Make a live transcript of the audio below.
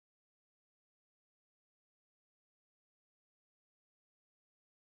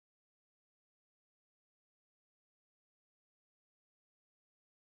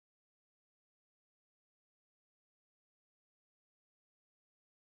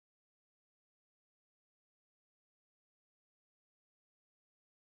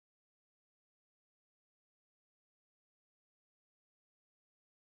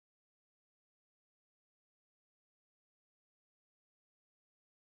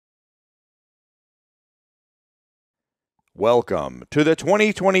Welcome to the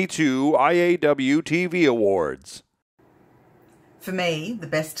 2022 IAWTV Awards. For me, the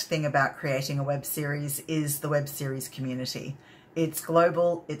best thing about creating a web series is the web series community. It's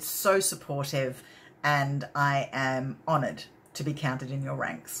global, it's so supportive, and I am honoured to be counted in your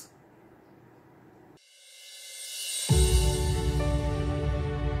ranks.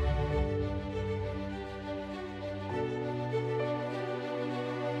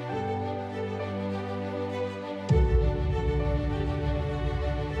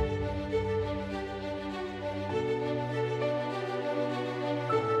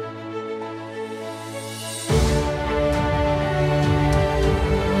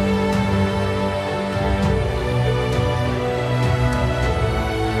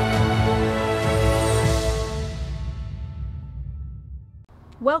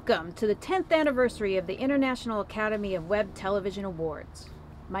 Welcome to the 10th anniversary of the International Academy of Web Television Awards.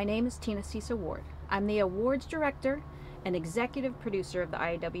 My name is Cesa Ward. I'm the awards director and executive producer of the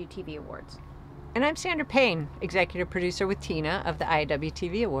IAWTV Awards. And I'm Sandra Payne, executive producer with Tina of the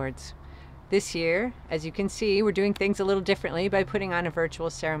IAWTV Awards. This year, as you can see, we're doing things a little differently by putting on a virtual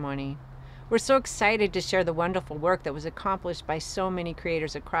ceremony. We're so excited to share the wonderful work that was accomplished by so many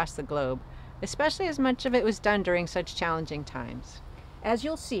creators across the globe, especially as much of it was done during such challenging times. As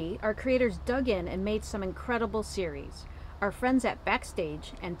you'll see, our creators dug in and made some incredible series. Our friends at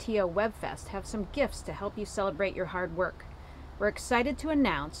Backstage and TO Webfest have some gifts to help you celebrate your hard work. We're excited to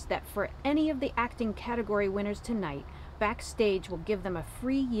announce that for any of the acting category winners tonight, Backstage will give them a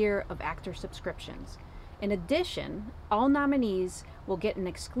free year of actor subscriptions. In addition, all nominees will get an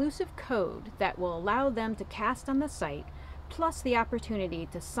exclusive code that will allow them to cast on the site, plus the opportunity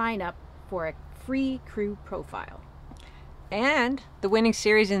to sign up for a free crew profile. And the winning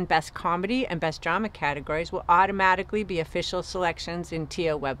series in Best Comedy and Best Drama categories will automatically be official selections in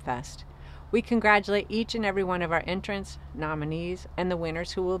TO Webfest. We congratulate each and every one of our entrants, nominees, and the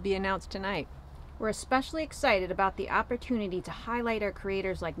winners who will be announced tonight. We're especially excited about the opportunity to highlight our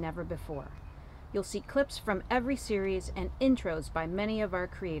creators like never before. You'll see clips from every series and intros by many of our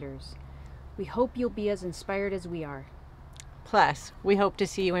creators. We hope you'll be as inspired as we are. Plus, we hope to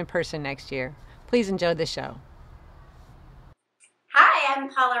see you in person next year. Please enjoy the show. Hi, I'm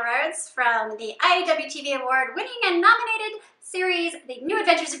Paula Rhodes from the IAWTV Award winning and nominated series, The New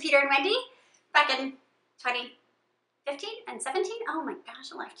Adventures of Peter and Wendy, back in 2015 and 17. Oh my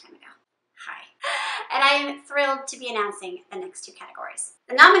gosh, a lifetime ago. Hi. And I am thrilled to be announcing the next two categories.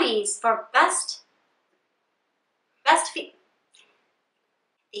 The nominees for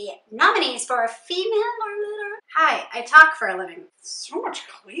female. Hi, I talk for a living. So much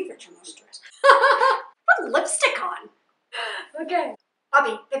cleavage in this dress. Put lipstick on. Okay.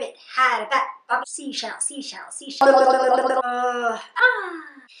 Bobby, Bibbit, had a bat, Bobby, seashell.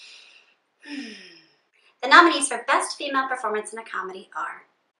 The nominees for Best Female Performance in a Comedy are...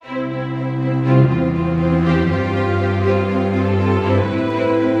 Do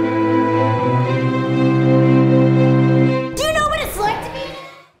you know what it's like to be...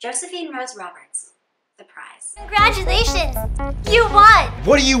 Josephine Rose Roberts, the prize. Congratulations! You won!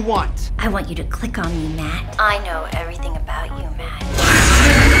 What do you want? I want you to click on me, Matt. I know everything about you, Matt.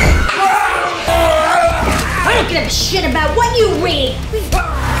 I don't give a shit about what you read!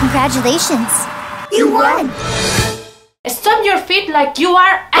 Congratulations! You won! Stomp your feet like you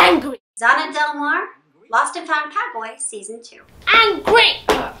are angry! Zana Del Mar, Lost and Found Cowboy, Season 2. Angry!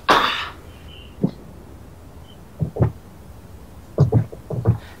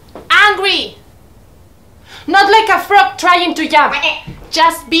 Angry! Not like a frog trying to jump.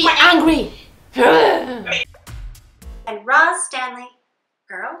 Just be angry. And Roz Stanley,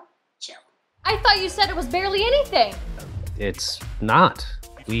 Girl, Chill. I thought you said it was barely anything. It's not.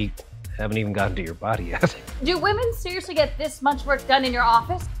 We haven't even gotten to your body yet. Do women seriously get this much work done in your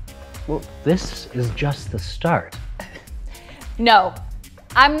office? Well, this is just the start. No,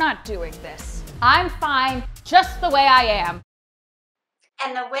 I'm not doing this. I'm fine just the way I am.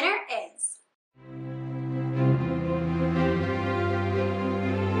 And the winner is...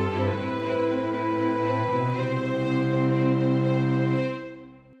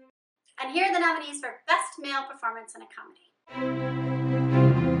 And here are the nominees for Best Male Performance in a Comedy.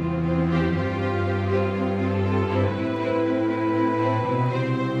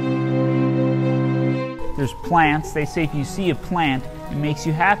 There's plants. They say if you see a plant, it makes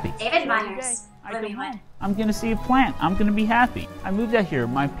you happy. David Myers, Bloomingwood. I'm gonna see a plant. I'm gonna be happy. I moved out here.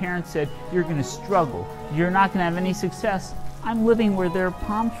 My parents said, you're gonna struggle. You're not gonna have any success. I'm living where there are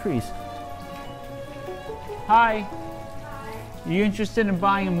palm trees. Hi. Are you interested in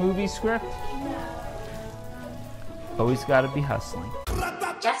buying a movie script? No. Always gotta be hustling.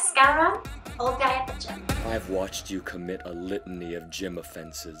 Jeff Scowron, old guy at the gym. I've watched you commit a litany of gym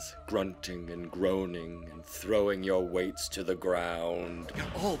offenses, grunting and groaning and throwing your weights to the ground.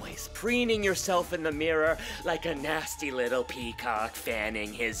 You're always preening yourself in the mirror like a nasty little peacock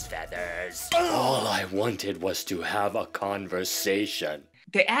fanning his feathers. All I wanted was to have a conversation.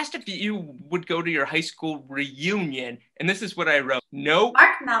 They asked if you would go to your high school reunion, and this is what I wrote. Nope,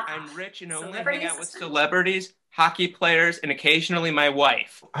 I'm rich and only hang out with celebrities, hockey players, and occasionally my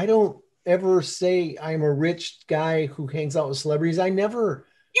wife. I don't ever say I'm a rich guy who hangs out with celebrities. I never.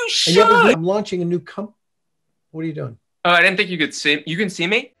 You should! I'm launching a new company. What are you doing? Oh, I didn't think you could see. You can see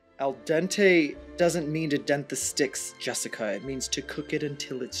me? Al dente doesn't mean to dent the sticks, Jessica. It means to cook it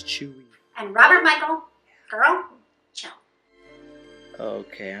until it's chewy. And Robert Michael, girl, chill.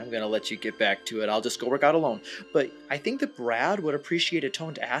 Okay, I'm gonna let you get back to it. I'll just go work out alone. But I think that Brad would appreciate a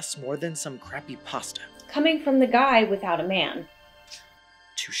toned ass more than some crappy pasta. Coming from the guy without a man.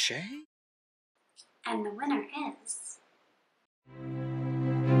 Touche? And the winner is...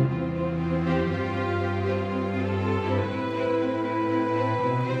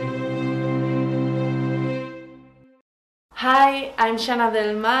 Hi, I'm Shana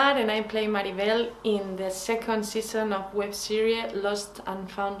Del Mar and I play Maribel in the second season of web series Lost and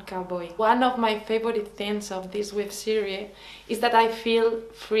Found Cowboy. One of my favorite things of this web series is that I feel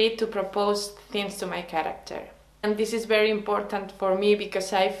free to propose things to my character. And this is very important for me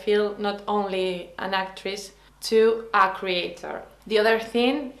because I feel not only an actress, to a creator. The other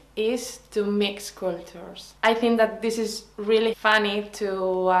thing is to mix cultures. I think that this is really funny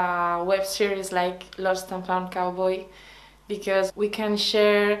to a web series like Lost and Found Cowboy, because we can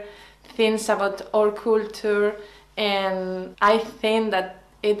share things about our culture, and I think that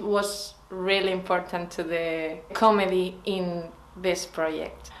it was really important to the comedy in this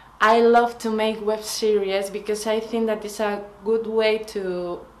project. I love to make web series because I think that it's a good way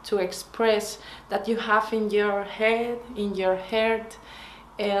to express that you have in your head, in your heart,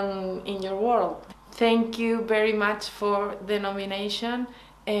 and in your world. Thank you very much for the nomination,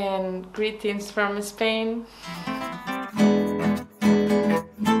 and greetings from Spain.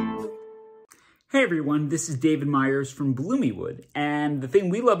 Hey everyone, this is David Myers from Bloomywood, and the thing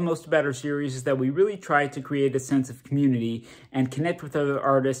we love most about our series is that we really try to create a sense of community and connect with other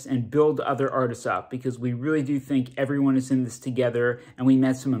artists and build other artists up, because we really do think everyone is in this together, and we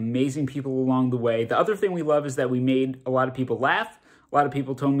met some amazing people along the way. The other thing we love is that we made a lot of people laugh. A lot of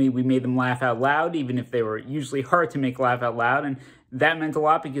people told me we made them laugh out loud, even if they were usually hard to make laugh out loud, and that meant a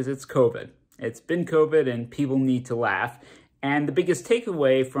lot because it's COVID. It's been COVID and people need to laugh. And the biggest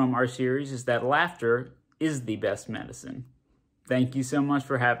takeaway from our series is that laughter is the best medicine. Thank you so much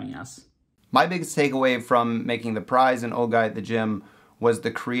for having us. My biggest takeaway from making The Prize and Old Guy at the Gym was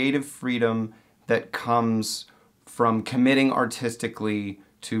the creative freedom that comes from committing artistically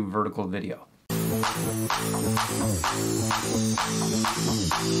to vertical video.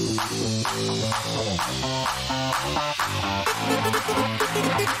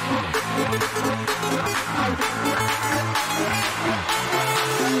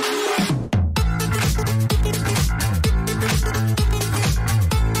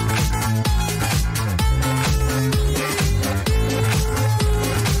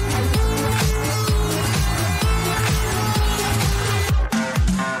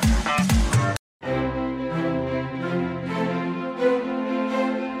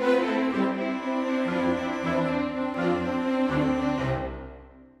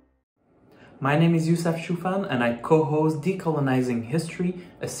 My name is Youssef Choufan and I co-host Decolonizing History,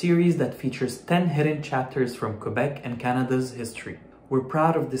 a series that features 10 hidden chapters from Quebec and Canada's history. We're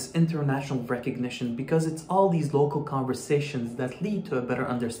proud of this international recognition because it's all these local conversations that lead to a better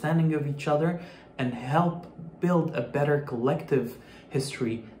understanding of each other and help build a better collective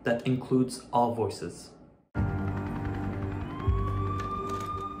history that includes all voices.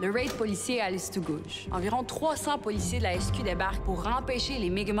 Le raid policier à l'Est-Gauche. Environ 300 policiers de la SQ débarquent pour empêcher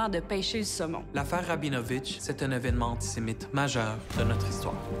les migrants de pêcher le saumon. L'affaire Rabinovitch, c'est un événement antisémite majeur de notre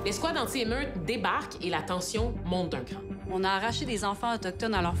histoire. L'escouade anti-émeute débarque et la tension monte d'un cran. On a arraché des enfants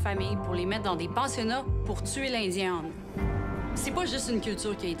autochtones à leur famille pour les mettre dans des pensionnats pour tuer l'Indien. C'est pas juste une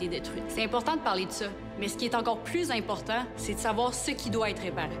culture qui a été détruite. C'est important de parler de ça, mais ce qui est encore plus important, c'est de savoir ce qui doit être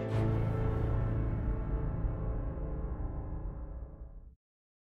réparé.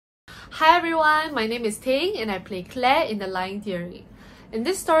 Hi everyone, my name is Payne and I play Claire in The Lying Theory. In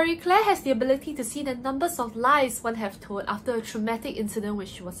this story, Claire has the ability to see the numbers of lies one have told after a traumatic incident when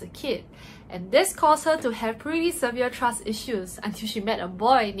she was a kid. And this caused her to have pretty severe trust issues until she met a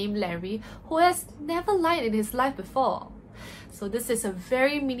boy named Larry who has never lied in his life before. So this is a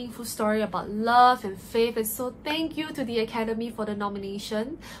very meaningful story about love and faith, and so thank you to the Academy for the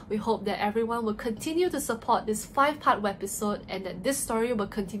nomination. We hope that everyone will continue to support this 5-part webisode and that this story will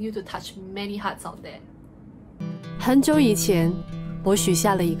continue to touch many hearts out there. 很久以前，我许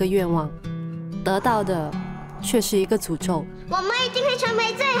下了一个愿望，得到的却是一个诅咒。我们一定会成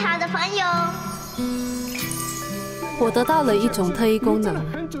为最好的朋友。我得到了一种特异功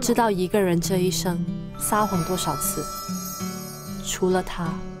能，知道一个人这一生撒谎多少次。除了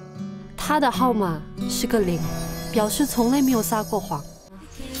他，他的号码是个0，表示从来没有撒过谎。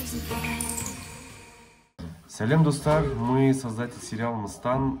 Салям, достар, мы создатель сериала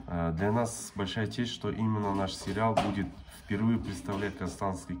 «Мстан». Для нас большая честь, что именно наш сериал будет впервые представлять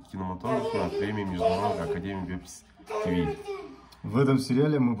казахстанский кинематограф на премии Международной академии IAWTV. В этом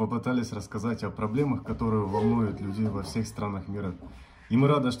сериале мы попытались рассказать о проблемах, которые волнуют людей во всех странах мира. И мы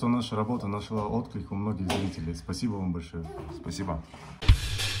рады, что наша работа нашла отклик у многих зрителей. Спасибо вам большое. Спасибо.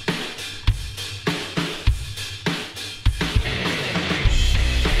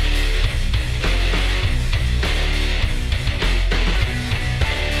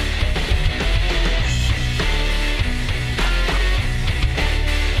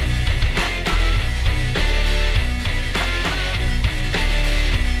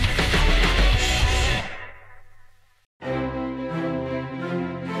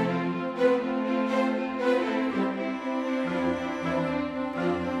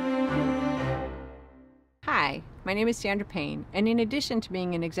 My name is Sandra Payne, and in addition to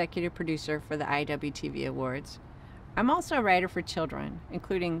being an executive producer for the IAWTV Awards, I'm also a writer for children,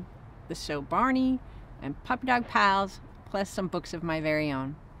 including the show Barney and Puppy Dog Pals, plus some books of my very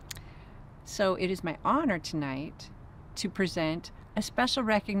own. So it is my honor tonight to present a special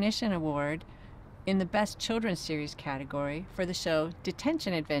recognition award in the Best Children's Series category for the show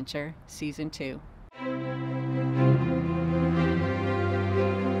Detention Adventure Season 2.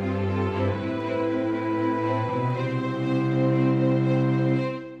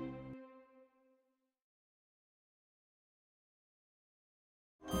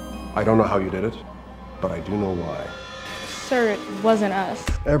 I don't know how you did it, but I do know why. Sir, it wasn't us.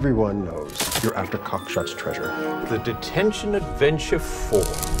 Everyone knows you're after Cockshot's treasure. The Detention Adventure 4.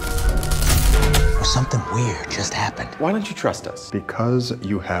 Well, something weird just happened. Why don't you trust us? Because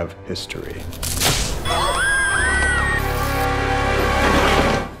you have history.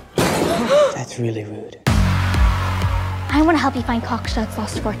 That's really rude. I want to help you find Cockshot's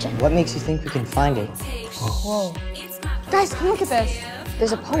lost fortune. What makes you think we can find it? Whoa. Guys, come look at this.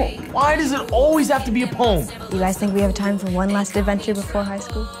 There's a poem. Why does it always have to be a poem? You guys think we have time for one last adventure before high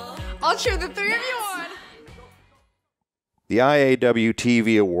school? I'll cheer the three of you on. The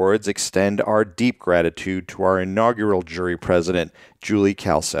IAWTV Awards extend our deep gratitude to our inaugural jury president, Julie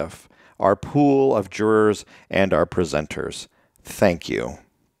Kalceff, our pool of jurors, and our presenters. Thank you.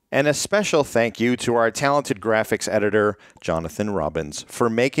 And a special thank you to our talented graphics editor, Jonathan Robbins,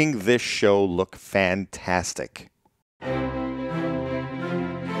 for making this show look fantastic.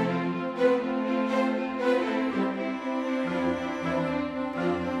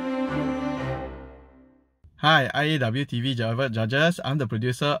 Hi, IAWTV Award judges. I'm the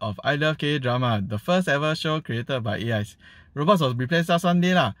producer of I Love K-Drama, the first ever show created by AIs. Robots was replaced last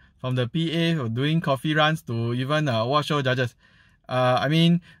Sunday lah, from the PA doing coffee runs to even award show judges. I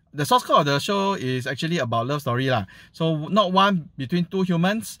mean, the source code of the show is actually about love story lah. So not one between two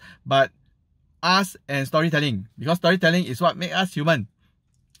humans, but us and storytelling. Because storytelling is what makes us human.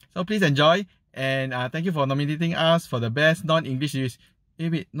 So please enjoy, and thank you for nominating us for the best non-English series.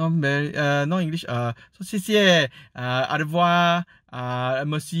 Wait, non-English. So 谢谢, au revoir,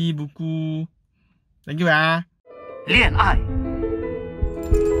 merci beaucoup. Thank you 恋爱，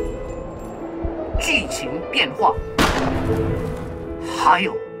剧情变化，还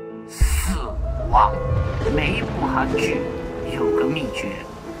有死亡。每一部韩剧有个秘诀，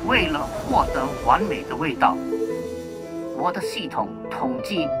为了获得完美的味道，我的系统统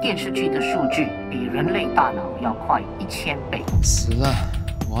计电视剧的数据比人类大脑要快1000倍。死了，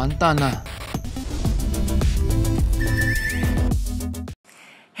完蛋了。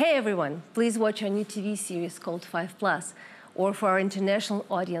 Hey everyone, please watch our new TV series called 5+, or for our international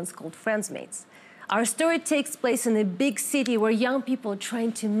audience called Friendsmates. Our story takes place in a big city where young people are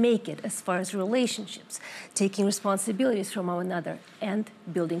trying to make it as far as relationships, taking responsibilities from one another, and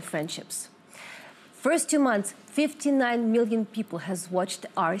building friendships. First 2 months, 59 million people has watched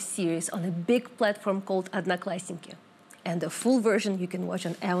our series on a big platform called Одноклассники. And the full version you can watch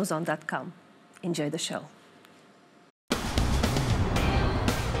on Amazon.com. Enjoy the show.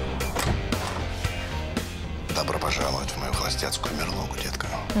 Добро пожаловать в мою холостяцкую мерлогу, детка.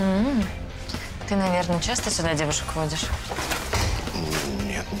 Ты, наверное, часто сюда девушек водишь?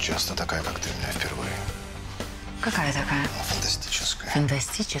 Нет, не часто. Такая, как ты, у меня впервые. Какая такая? Фантастическая.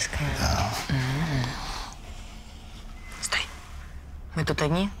 Фантастическая? Да. Стой. Мы тут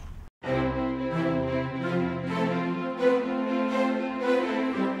одни?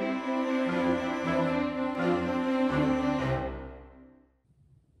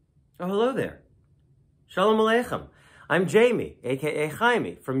 Oh, hello there. Shalom Aleichem. I'm Jamie, aka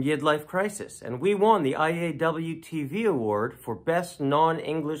Jaime, from Yid Life Crisis, and we won the IAWTV Award for Best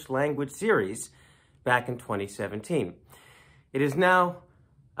Non-English Language Series back in 2017. It is now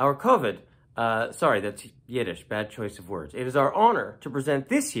our COVID, sorry, that's Yiddish, bad choice of words. It is our honor to present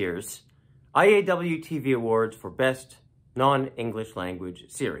this year's IAWTV Awards for Best Non-English Language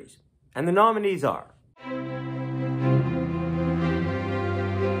Series. And the nominees are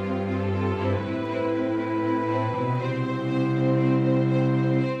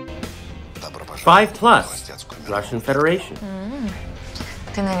 5+, Russian Federation.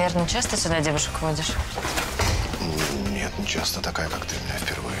 Ты, наверное, часто сюда девушек водишь? Нет, не часто. Такая, как ты, у меня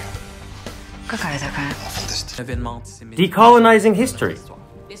впервые. Какая такая? Decolonizing History.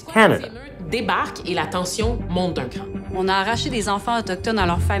 Canada. Débarque et la tension monte d'un cran. On a arraché des enfants autochtones à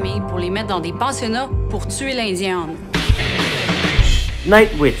leur famille pour les mettre dans des pensionnats pour tuer l'Indienne.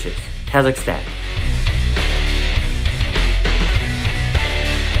 Night Witches, Kazakhstan.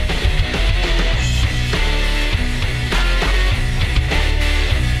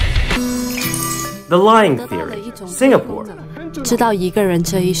 The Lying Theory, Singapore. 知道一个人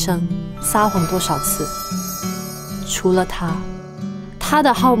这一生撒谎多少次？除了他，他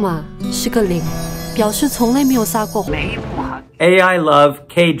的号码是个0，表示从来没有撒过谎。AI Love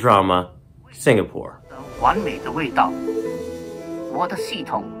K-Drama, Singapore. 完美的味道。我的系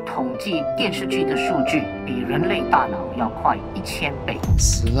统统计电视剧的数据比人类大脑要快1000倍。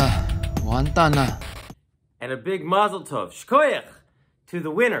死了，完蛋了。 And a big mazel tov, shkoyach, to the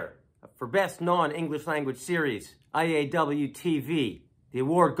winner for Best Non-English Language Series, IAWTV. The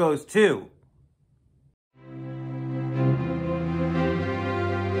award goes to...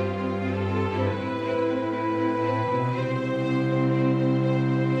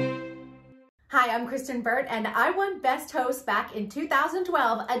 Hi, I'm Kristyn Burtt, and I won Best Host back in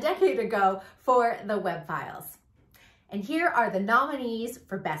 2012, a decade ago, for The Web Files. And here are the nominees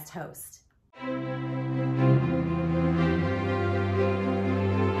for Best Host.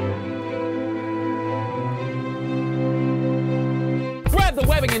 Grab the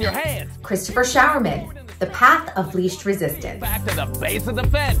webbing in your hand. Christopher Showerman, The Path of Least Resistance. Back to the base of the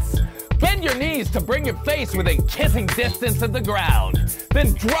fence. Bend your knees to bring your face within kissing distance of the ground.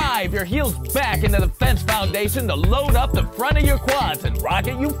 Then drive your heels back into the fence foundation to load up the front of your quads and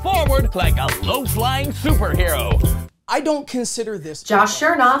rocket you forward like a low-flying superhero. I don't consider this... Josh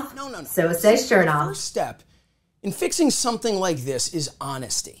Chernoff. No. So says Chernoff. The first step in fixing something like this is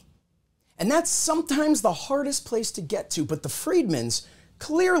honesty. And that's sometimes the hardest place to get to, but the Friedmans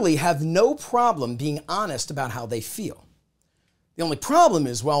clearly have no problem being honest about how they feel. The only problem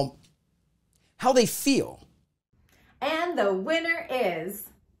is, well, how they feel. And the winner is...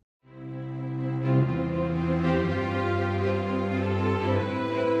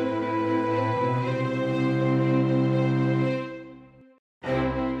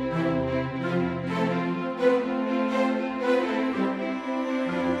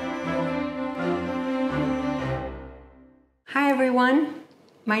 Hi everyone,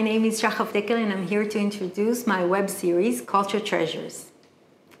 my name is Jafri and I'm here to introduce my web series, Culture Treasures.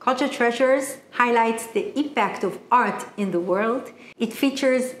 Culture Treasures highlights the impact of art in the world. It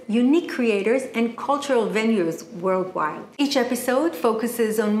features unique creators and cultural venues worldwide. Each episode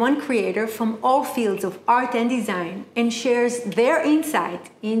focuses on one creator from all fields of art and design and shares their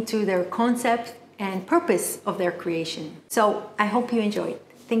insight into their concept and purpose of their creation. So I hope you enjoy it.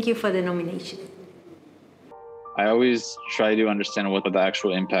 Thank you for the nomination. I always try to understand what the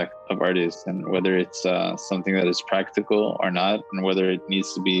actual impact of art is and whether it's something that is practical or not, and whether it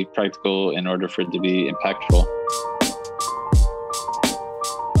needs to be practical in order for it to be impactful.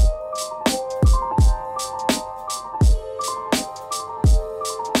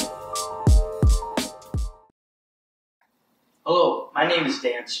 Hello, my name is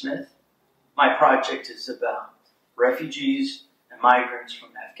Dan Smith. My project is about refugees and migrants from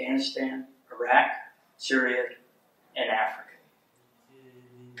Afghanistan, Iraq, Syria, and Africa.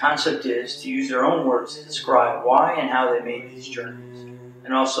 The concept is to use their own words to describe why and how they made these journeys,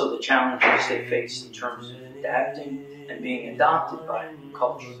 and also the challenges they face in terms of adapting and being adopted by a new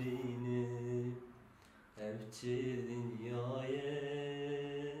culture.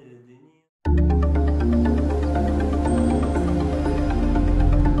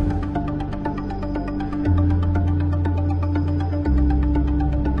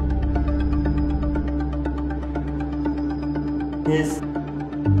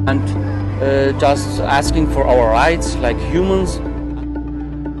 and just asking for our rights like humans.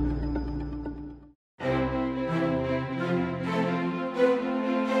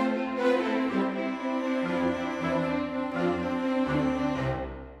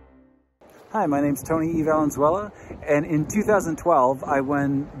 Hi, my name's Tony Valenzuela, and in 2012 I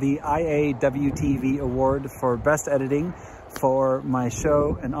won the IAWTV Award for Best Editing for my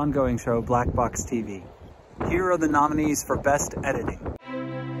show, an ongoing show, Black Box TV. Here are the nominees for Best Editing.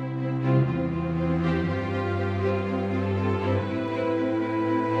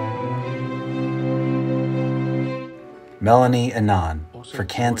 Melanie Anand for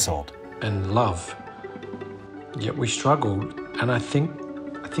Cancelled. And love. Yet we struggled, and I think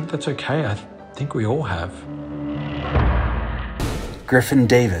that's okay. I think we all have. Griffin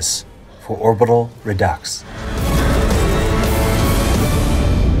Davis for Orbital Redux.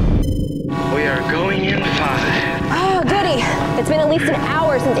 We are going in 5. Oh, goody. It's been at least an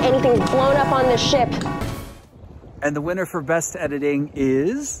hour since anything's blown up on this ship. And the winner for Best Editing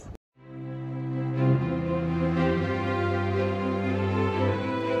is...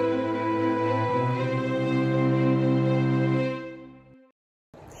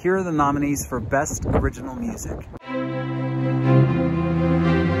 Here are the nominees for Best Original Music.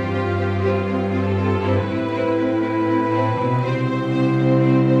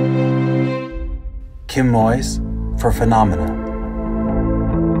 Kim Moyes for Phenomena.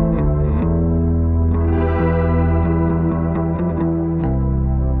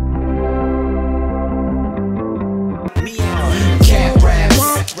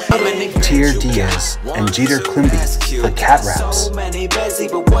 Tier Diaz and Jeter Klimby for Cat Raps.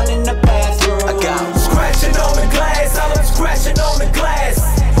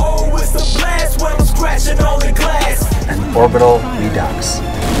 And Orbital Redux.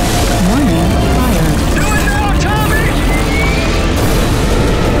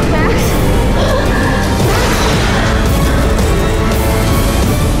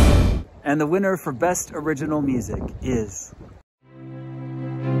 And the winner for Best Original Music is...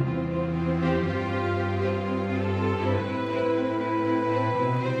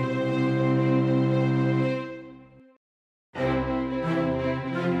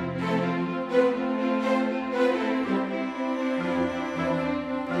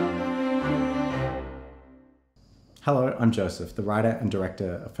 Hello, I'm Joseph, the writer and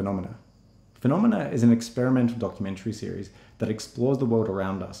director of Phenomena. Phenomena is an experimental documentary series that explores the world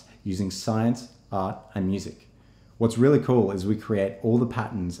around us using science, art, and music. What's really cool is we create all the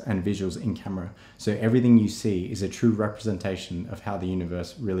patterns and visuals in camera, so everything you see is a true representation of how the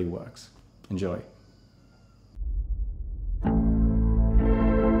universe really works. Enjoy.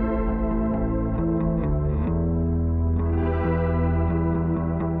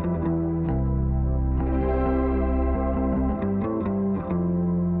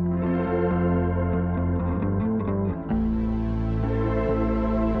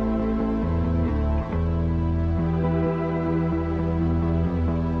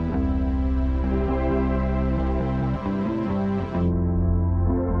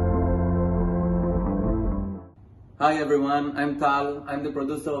 Hi everyone, I'm Tal. I'm the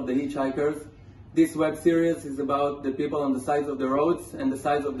producer of The Hitchhikers. This web series is about the people on the sides of the roads and the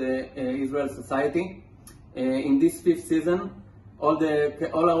sides of the Israel society. In this 5th season,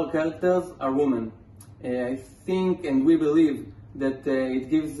 all our characters are women. I think and we believe that it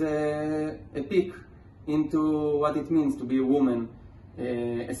gives a peek into what it means to be a woman,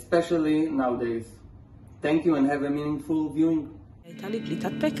 especially nowadays. Thank you and have a meaningful viewing. הייתה לי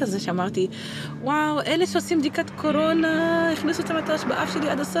פליטת פה כזה שאמרתי, וואו, אלה שעושים בדיקת קורונה, הכניסו את המטוש באף שלי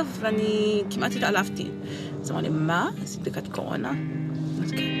עד הסוף, ואני כמעט התעלפתי. אז אמרו לי, מה? עשית בדיקת קורונה?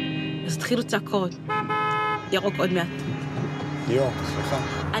 אז כן. אז התחילו צעקות. ירוק עוד מעט. סליחה.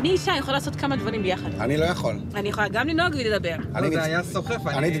 אני אישה, יכולה לעשות כמה דברים ביחד. אני לא יכול. אני יכולה גם לנהוג ולדבר. זה היה סוחף.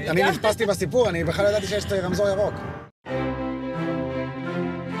 אני נתפסתי בסיפור, אני בכלל ידעתי שיש את רמזור ירוק.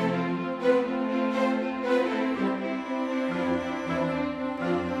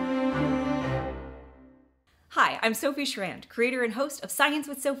 Hi, I'm Sophie Shrand, creator and host of Science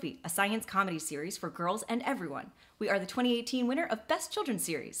with Sophie, a science comedy series for girls and everyone. We are the 2018 winner of Best Children's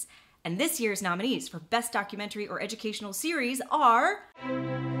Series. And this year's nominees for Best Documentary or Educational Series are...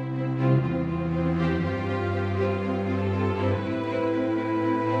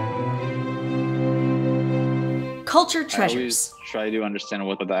 Culture Treasures. I always try to understand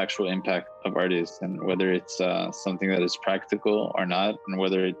what the actual impact of art is and whether it's something that is practical or not, and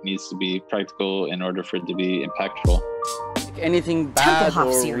whether it needs to be practical in order for it to be impactful. Anything bad or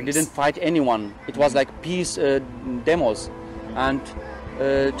we didn't fight anyone. It was like peace demos and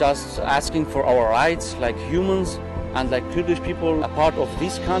just asking for our rights like humans. and like privileged people, a part of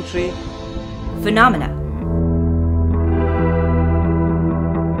this country. Phenomena.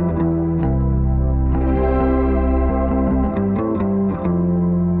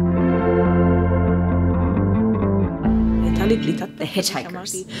 The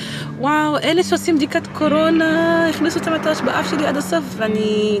Hitchhikers. וואו, אלה שעושים בדיקת קורונה, הכניסו את המטוש באף שלי עד הסוף,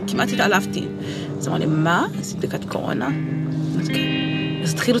 ואני כמעט התעלפתי. אז אמרו לי, מה? עשית בדיקת קורונה?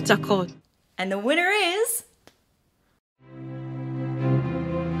 אז התחילו צעקות. And the winner is...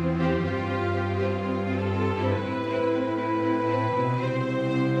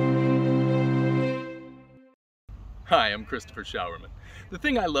 Hi, I'm Christopher Showerman. The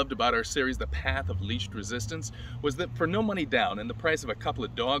thing I loved about our series, The Path of Leashed Resistance, was that for no money down and the price of a couple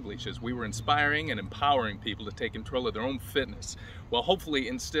of dog leashes, we were inspiring and empowering people to take control of their own fitness, while hopefully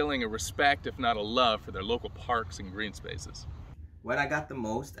instilling a respect, if not a love, for their local parks and green spaces. What I got the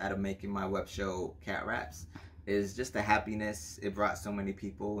most out of making my web show, Cat Raps, is just the happiness it brought so many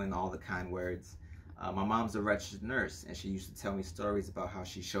people and all the kind words. My mom's a registered nurse, and she used to tell me stories about how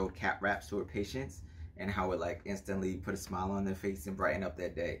she showed cat raps to her patients and how it like instantly put a smile on their face and brighten up their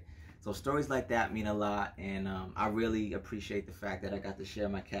day. So stories like that mean a lot, and I really appreciate the fact that I got to share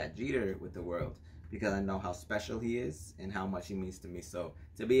my cat Jeter with the world, because I know how special he is and how much he means to me. So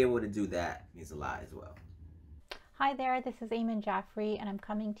to be able to do that means a lot as well. Hi there, this is Jafri, and I'm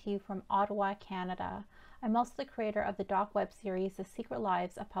coming to you from Ottawa, Canada. I'm also the creator of the doc web series The Secret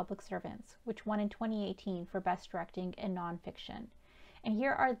Lives of Public Servants, which won in 2018 for Best Directing in Nonfiction. And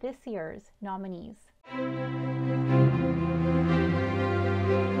here are this year's nominees.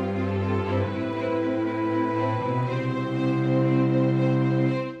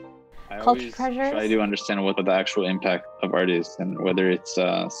 I always try to understand what the actual impact of art is, and whether it's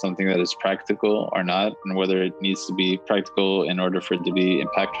something that is practical or not, and whether it needs to be practical in order for it to be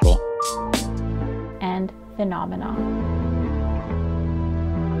impactful. And Phenomena.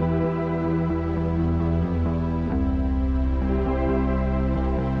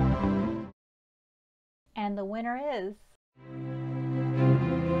 And the winner is...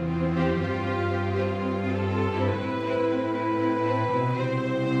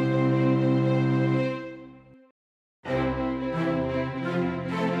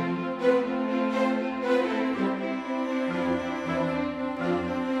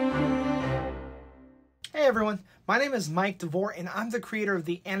 Hey everyone, my name is Mike DeVore, and I'm the creator of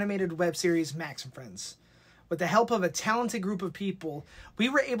the animated web series Max and Friends. With the help of a talented group of people, we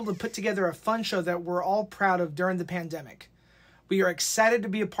were able to put together a fun show that we're all proud of during the pandemic. We are excited to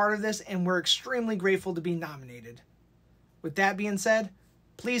be a part of this, and we're extremely grateful to be nominated. With that being said,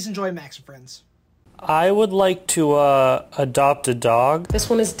 please enjoy Max and Friends. I would like to adopt a dog. This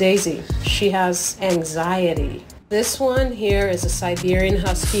one is Daisy. She has anxiety. This one here is a Siberian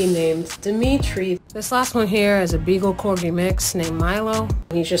Husky named Dimitri. This last one here is a Beagle Corgi mix named Milo.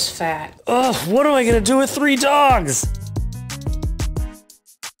 He's just fat. Ugh, what am I gonna do with 3 dogs?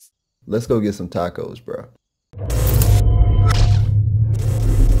 Let's go get some tacos, bro.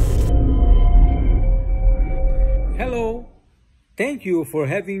 Hello. Thank you for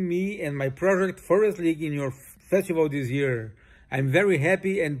having me and my project Forest League in your festival this year. I'm very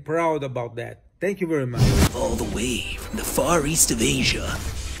happy and proud about that. Thank you very much. All the way from the far east of Asia.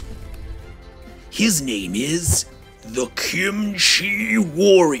 His name is the Kimchi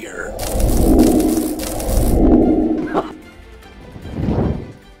Warrior.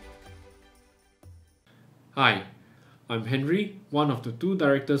 Hi, I'm Henry, one of the 2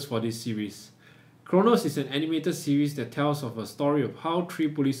 directors for this series. Kronos is an animated series that tells of a story of how 3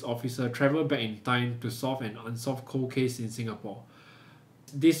 police officers travel back in time to solve an unsolved cold case in Singapore.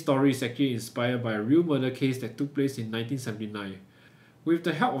 This story is actually inspired by a real murder case that took place in 1979. With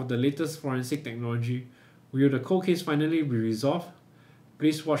the help of the latest forensic technology, will the cold case finally be resolved?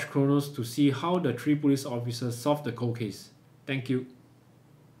 Please watch Kronos to see how the 3 police officers solved the cold case. Thank you.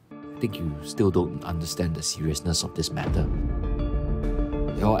 I think you still don't understand the seriousness of this matter.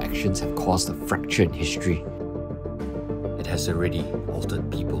 Your actions have caused a fracture in history. It has already altered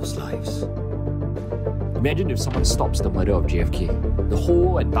people's lives. Imagine if someone stops the murder of JFK. The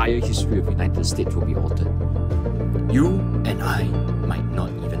whole entire history of the United States will be altered. You and I might not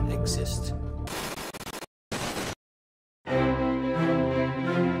even exist.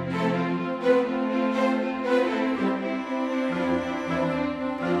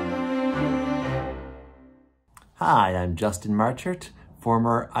 Hi, I'm Justin Marchert,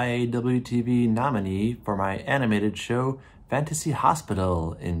 former IAWTV nominee for my animated show Fantasy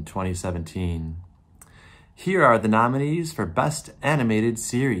Hospital in 2017. Here are the nominees for Best Animated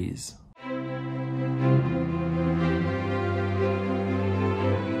Series.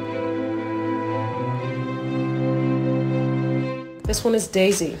 This one is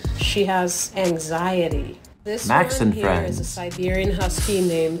Daisy. She has anxiety. This Max one and here Friends. is a Siberian Husky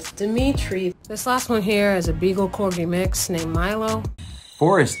named Dimitri. This last one here is a Beagle Corgi mix named Milo.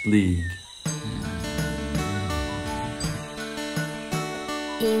 Forest League. I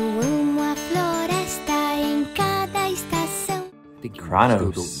think you Kronos.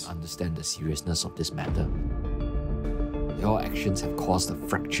 still don't understand the seriousness of this matter. Your actions have caused a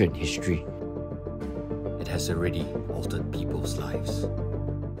fracture in history. It has already altered people's lives.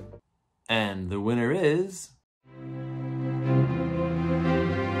 And the winner is...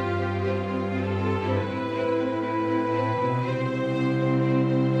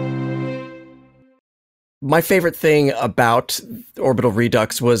 My favorite thing about Orbital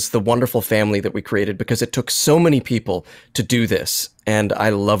Redux was the wonderful family that we created, because it took so many people to do this, and I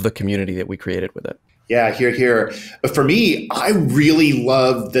love the community that we created with it. Yeah, here. But for me, I really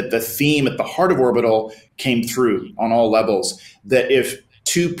love that the theme at the heart of Orbital came through on all levels, that if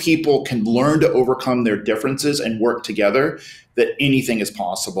two people can learn to overcome their differences and work together, that anything is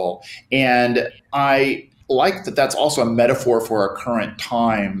possible. And I like that that's also a metaphor for our current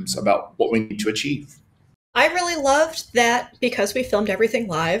times about what we need to achieve. I really loved that because we filmed everything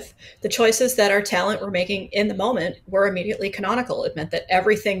live, the choices that our talent were making in the moment were immediately canonical. It meant that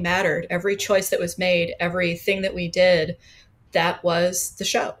everything mattered. Every choice that was made, everything that we did, that was the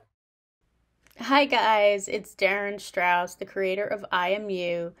show. Hi guys, it's Darren Strauss, the creator of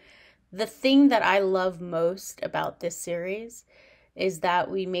IAWTV. The thing that I love most about this series is that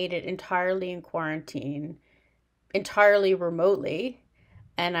we made it entirely in quarantine, entirely remotely,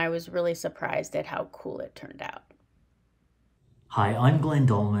 and I was really surprised at how cool it turned out. Hi, I'm Glen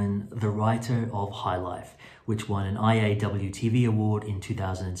Dolman, the writer of High Life, which won an IAWTV Award in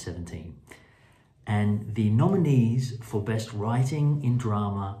 2017. And the nominees for Best Writing in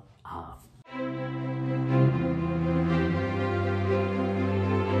Drama are...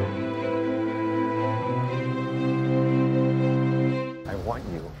 I want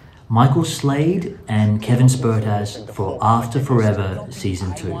you. Michael Slade and Kevin Spurtas for After Forever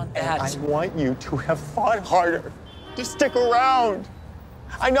Season 2. I want you to have fought harder. Just stick around.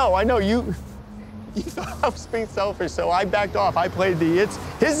 I know, you thought I was being selfish, so I backed off. I played his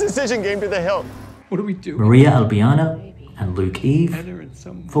decision game to the hilt. What do we do? Maria Albiana and Luke Eve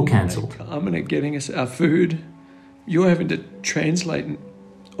for Cancelled. Carmen are getting us our food. You're having to translate and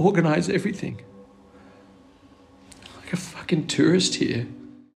organize everything. Like a fucking tourist here.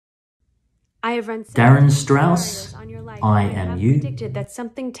 I have run Darren Strauss, I Am You. predicted that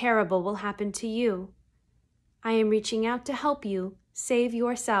something terrible will happen to you. I am reaching out to help you save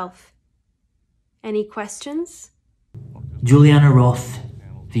yourself. Any questions? Juliana Roth,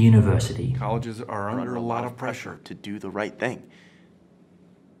 The University. Colleges are under a lot of pressure to do the right thing.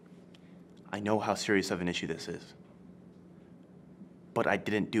 I know how serious of an issue this is, but I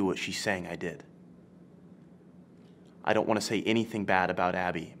didn't do what she's saying I did. I don't want to say anything bad about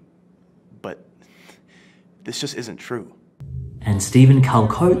Abby, but this just isn't true. And Stephen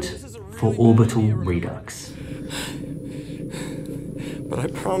Calcote for Orbital Redux. But I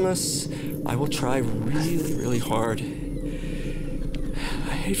promise I will try really, really hard.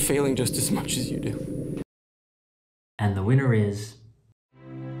 I hate failing just as much as you do. And the winner is...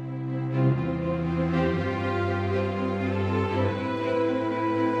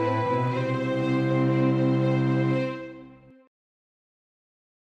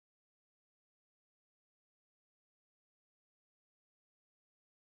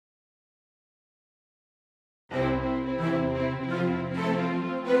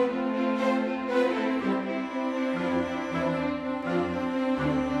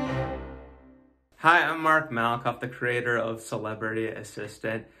 Hi, I'm Mark Malkoff, the creator of Celebrity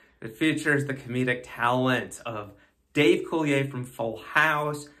Assistant. It features the comedic talent of Dave Coulier from Full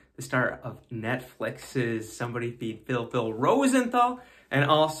House, the star of Netflix's Somebody Feed Phil Rosenthal, and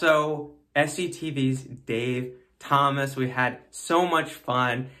also SCTV's Dave Thomas. We had so much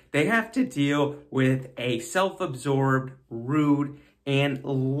fun. They have to deal with a self-absorbed, rude, and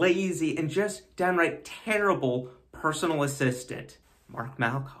lazy, and just downright terrible personal assistant, Mark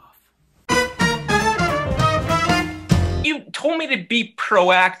Malkoff. You told me to be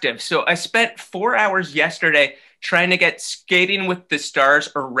proactive, so I spent 4 hours yesterday trying to get Skating with the Stars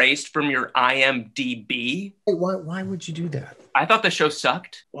erased from your IMDb. Why would you do that? I thought the show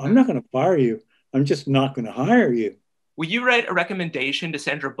sucked. Well, I'm not going to fire you. I'm just not going to hire you. Will you write a recommendation to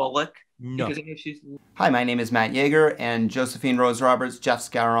Sandra Bullock? No. Because I know she's... Hi, my name is Matt Yeager, and Josephine Rose Roberts, Jeff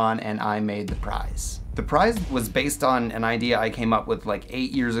Scaron, and I made the prize. The prize was based on an idea I came up with like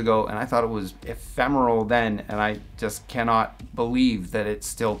 8 years ago, and I thought it was ephemeral then, and I just cannot believe that it's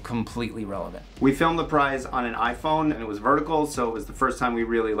still completely relevant. We filmed the prize on an iPhone, and it was vertical, so it was the first time we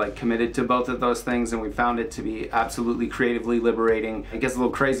really like committed to both of those things, and we found it to be absolutely creatively liberating. It gets a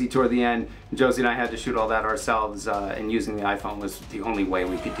little crazy toward the end. Josie and I had to shoot all that ourselves, and using the iPhone was the only way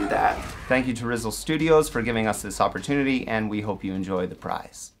we could do that. Thank you to Rizzle Studios for giving us this opportunity, and we hope you enjoy the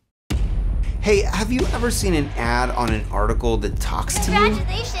prize. Hey, have you ever seen an ad on an article that talks to you?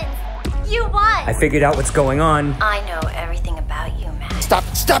 Congratulations! You won! I figured out what's going on. I know everything about you, man. Stop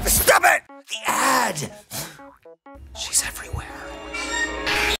it! Stop it! Stop it! The ad! She's everywhere.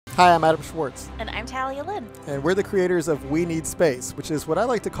 Hi, I'm Adam Schwartz. And I'm Talia Lynn. And we're the creators of We Need Space, which is what I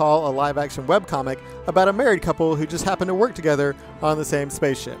like to call a live-action webcomic about a married couple who just happen to work together on the same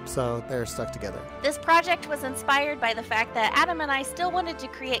spaceship, so they're stuck together. This project was inspired by the fact that Adam and I still wanted to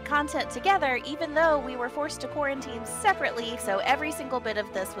create content together, even though we were forced to quarantine separately, so every single bit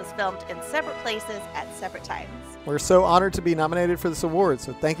of this was filmed in separate places at separate times. We're so honored to be nominated for this award,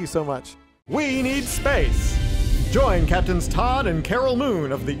 so thank you so much. We Need Space! Join Captains Todd and Carol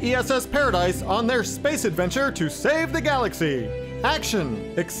Moon of the ESS Paradise on their space adventure to save the galaxy.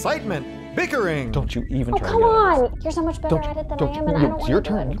 Action, excitement, bickering. Don't you even try to Come on! You're so much better at it than I am, and I don't want your to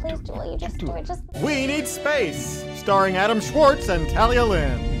do turn. it. Please, Julie, just do it. Just... We Need Space, starring Adam Schwartz and Talia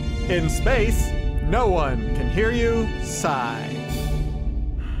Lynn. In space, no one can hear you sigh.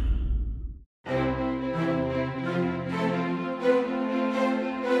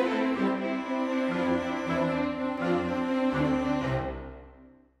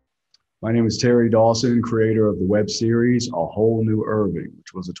 My name is Terry Dawson, creator of the web series A Whole New Irving,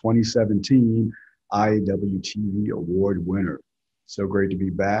 which was a 2017 IAWTV Award winner. So great to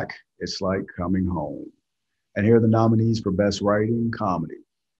be back. It's like coming home. And here are the nominees for Best Writing Comedy.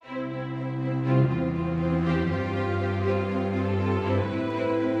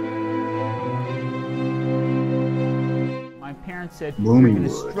 My parents said, you're going to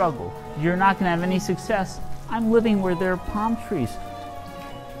struggle. You're not going to have any success. I'm living where there are palm trees.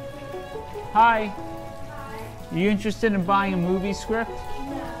 Hi. Are you interested in buying a movie script?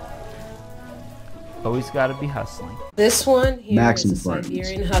 No. Always got to be hustling. This one here is a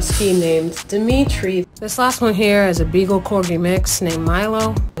Siberian Husky named Dimitri. This last one here is a Beagle Corgi mix named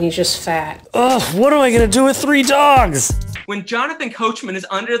Milo. He's just fat. Ugh, what am I going to do with 3 dogs? When Jonathan Coachman is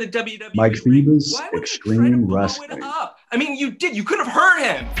under the WWE Mike Phoebus, Extreme Wrestling. I mean, you did. You could have hurt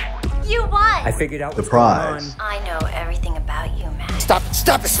him. You won! I figured out the prize. I know everything about you, man. Stop it!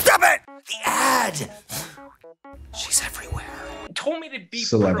 Stop it! Stop it! The ad! She's everywhere. You told me to be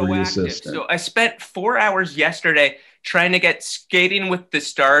Celebrity proactive, assistant. so I spent 4 hours yesterday trying to get Skating with the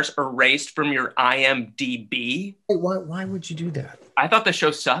Stars erased from your IMDb. Why would you do that? I thought the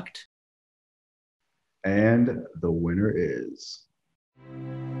show sucked. And the winner is...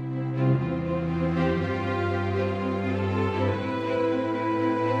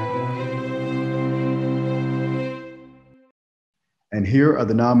 And here are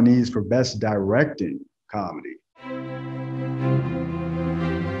the nominees for Best Directing Comedy.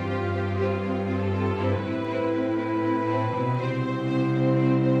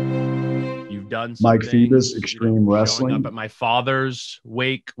 You've done some Mike things, Phoebus, Extreme Wrestling. Showing up at my father's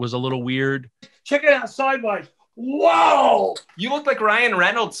wake was a little weird. Check it out sideways. Whoa! You look like Ryan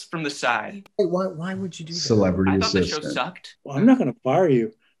Reynolds from the side. Why would you do that? Celebrity I thought assistant. the show sucked. Well, I'm not going to fire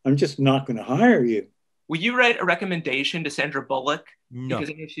you. I'm just not going to hire you. Will you write a recommendation to Sandra Bullock? No.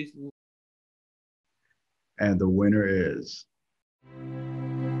 Because I know she's... And the winner is...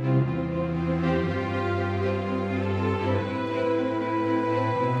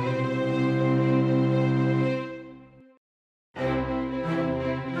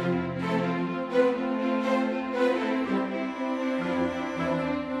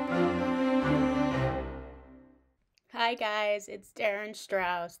 Hi guys, it's Darren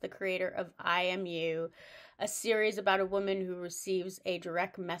Strauss, the creator of I Am You, a series about a woman who receives a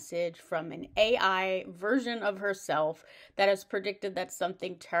direct message from an AI version of herself that has predicted that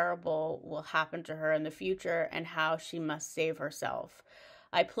something terrible will happen to her in the future and how she must save herself.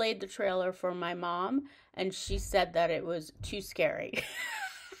 I played the trailer for my mom and she said that it was too scary.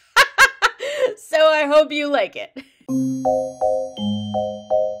 So I hope you like it.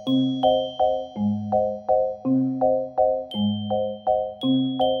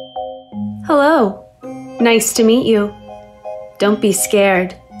 Hello. Nice to meet you. Don't be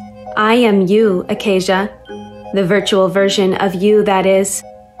scared. I am you, Acacia. The virtual version of you, that is.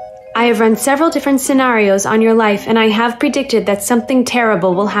 I have run several different scenarios on your life, and I have predicted that something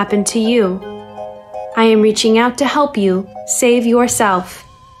terrible will happen to you. I am reaching out to help you save yourself.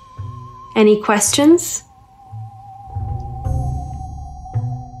 Any questions?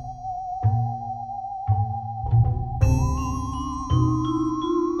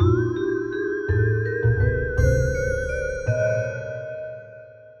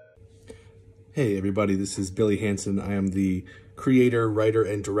 Hey everybody, this is Billy Hansen. I am the creator, writer,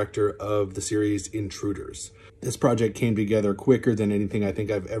 and director of the series Intruders. This project came together quicker than anything I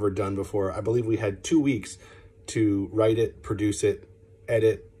think I've ever done before. I believe we had 2 weeks to write it, produce it,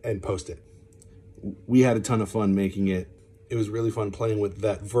 edit, and post it. We had a ton of fun making it. It was really fun playing with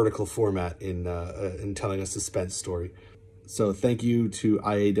that vertical format in telling a suspense story. So thank you to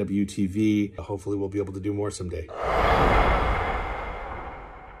IAWTV. Hopefully we'll be able to do more someday.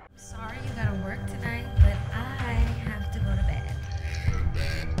 Sorry you gotta work tonight, but I have to go to bed.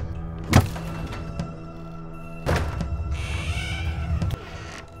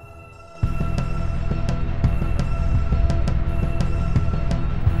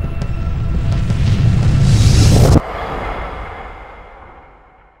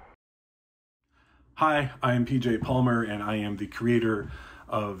 Hi, I am PJ Palmer, and I am the creator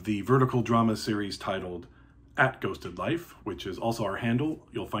of the vertical drama series titled @Ghosted Life, which is also our handle.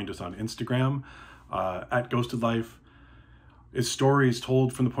 You'll find us on Instagram, @Ghosted Life. It's stories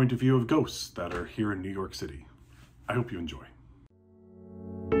told from the point of view of ghosts that are here in New York City. I hope you enjoy.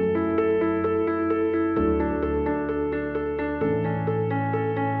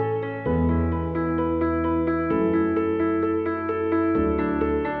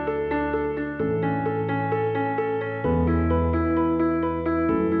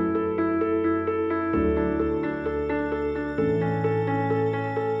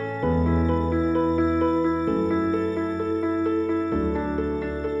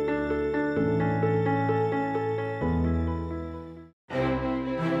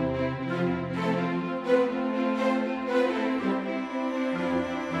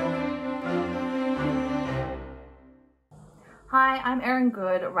 Hi, I'm Erin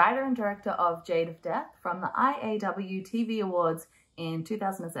Good, writer and director of Jade of Death from the IAWTV Awards in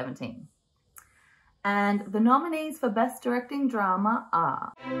 2017. And the nominees for Best Directing Drama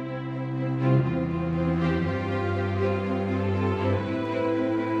are...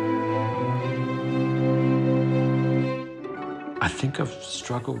 I think I've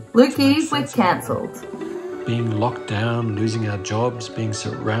struggled. Lukey with Cancelled. Being locked down, losing our jobs, being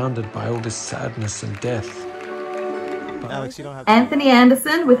surrounded by all this sadness and death. Alex, you don't have to. Anthony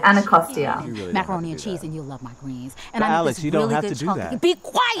Anderson with Anacostia. Really macaroni and cheese, and you'll love my greens. And Alex, you don't have to do that. Be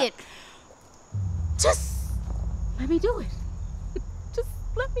quiet. Just let me do it. Just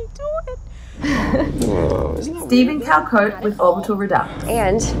let me do it. Stephen Calcote with Orbital Redux.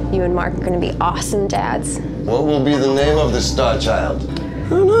 And you and Mark are going to be awesome dads. What will be the name of the star child? I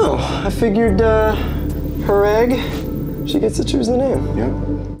don't know. I figured, her egg, she gets to choose the name. Yeah.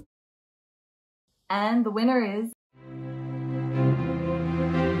 And the winner is...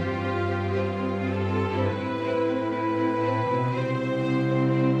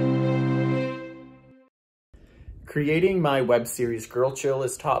 Creating my web series Girl Chill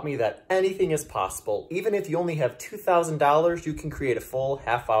has taught me that anything is possible. Even if you only have $2,000, you can create a full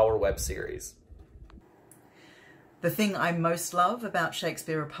half-hour web series. The thing I most love about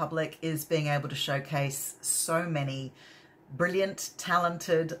Shakespeare Republic is being able to showcase so many brilliant,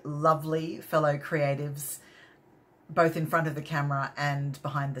 talented, lovely fellow creatives, both in front of the camera and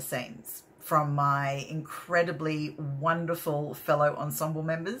behind the scenes. From my incredibly wonderful fellow ensemble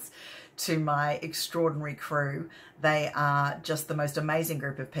members to my extraordinary crew. They are just the most amazing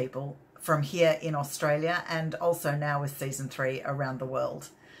group of people from here in Australia and also now with season 3 around the world.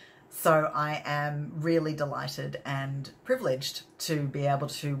 So I am really delighted and privileged to be able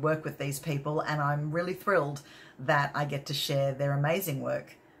to work with these people, and I'm really thrilled that I get to share their amazing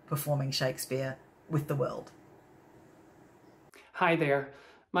work performing Shakespeare with the world. Hi there.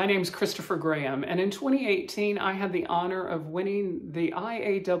 My name's Christopher Graham, and in 2018, I had the honor of winning the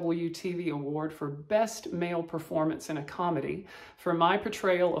IAWTV Award for Best Male Performance in a Comedy for my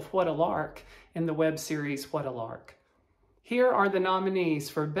portrayal of What a Lark in the web series What a Lark. Here are the nominees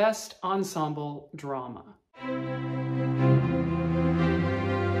for Best Ensemble Drama.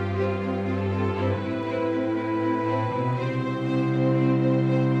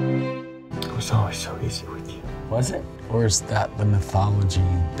 It was always so easy with you. Was it? Or is that the mythology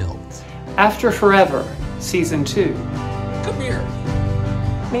you built? After Forever, Season 2. Come here.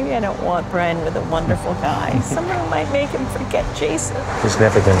 Maybe I don't want Brian with a wonderful guy. Someone might make him forget Jason. He's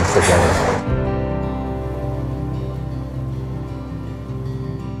never gonna forget it.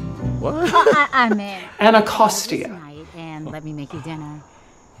 What? I'm in. Anacostia. And let me make you dinner.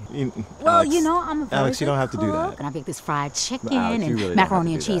 Well, Alex, you know, I'm a very Alex, you don't have to do that. And I make this fried chicken But Alex, you and really don't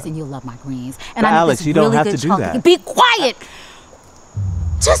macaroni have and to do cheese, that. and you'll love my greens. But And I make Alex, this you don't really have good to do chocolate. that. Be quiet!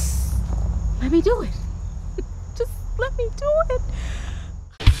 Just let me do it. Just let me do it.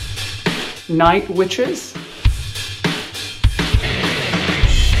 Night Witches.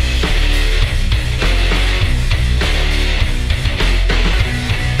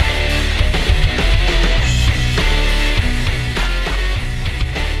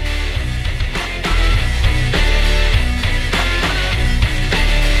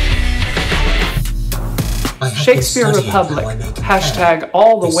 Shakespeare Republic. Hashtag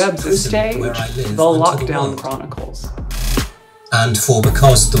all the web's a stage. The Lockdown Chronicles. And for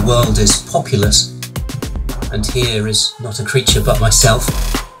because the world is populous, and here is not a creature but myself,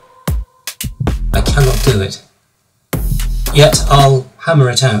 I cannot do it. Yet I'll hammer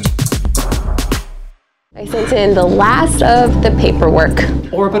it out. I sent in the last of the paperwork.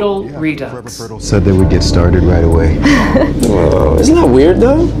 Orbital Redux. Said they would get started right away. Whoa, isn't that weird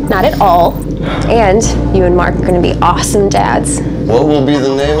though? Not at all. And you and Mark are going to be awesome dads. What will be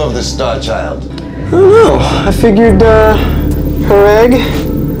the name of the star child? I don't know. I figured, her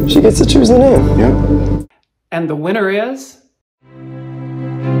egg, she gets to choose the name. Yep. And the winner is...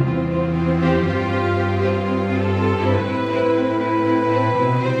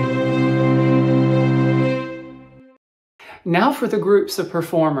 Now for the groups of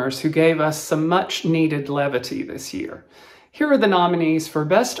performers who gave us some much-needed levity this year. Here are the nominees for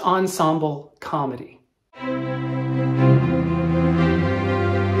Best Ensemble Comedy.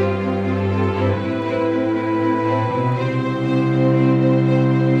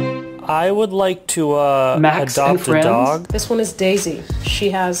 I would like to Max and adopt a Friends. dog. This one is Daisy. She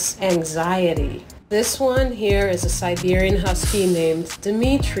has anxiety. This one here is a Siberian Husky named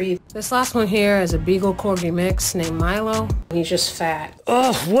Dimitri. This last one here is a Beagle Corgi mix named Milo. He's just fat.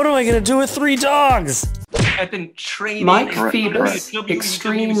 Ugh, what am I gonna do with 3 dogs? I've been training Mike in Phoebus, WWE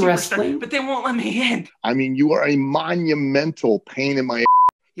Extreme Superstar, Wrestling. but they won't let me in. I mean, you are a monumental pain in my.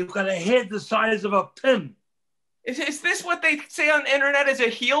 You've got a head the size of a pin. Is this what they say on the internet as a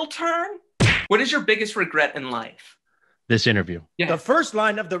heel turn? What is your biggest regret in life? This interview. Yeah. The first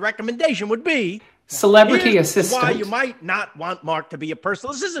line of the recommendation would be Celebrity "Here's Assistant. why you might not want Mark to be a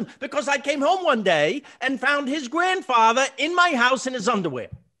personal assistant, because I came home one day and found his grandfather in my house in his underwear.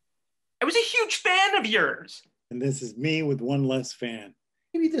 I was a huge fan of yours. And this is me with one less fan.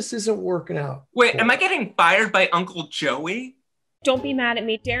 Maybe this isn't working out. Wait, am I getting fired by Uncle Joey? Don't be mad at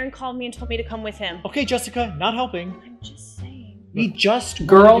me. Darren called me and told me to come with him. Okay, Jessica, not helping. I'm just saying. We just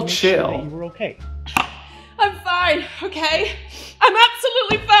Girl, wanted to make sure chill. that you were okay. I'm fine, okay? I'm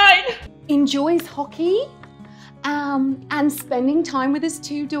absolutely fine. Enjoys hockey and spending time with his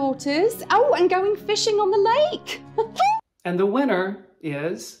 2 daughters. Oh, and going fishing on the lake. And the winner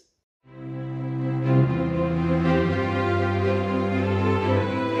is...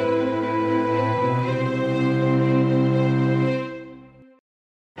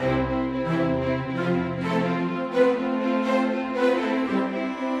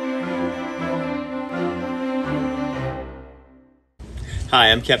 Hi,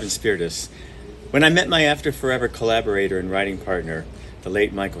 I'm Captain Spiritus. When I met my After Forever collaborator and writing partner, the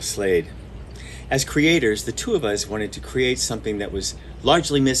late Michael Slade, as creators, the two of us wanted to create something that was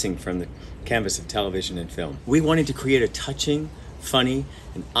largely missing from the canvas of television and film. We wanted to create a touching, funny,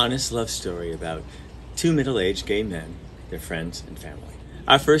 and honest love story about 2 middle-aged gay men, their friends, and family.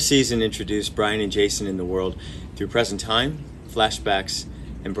 Our first season introduced Brian and Jason in the world through present time, flashbacks,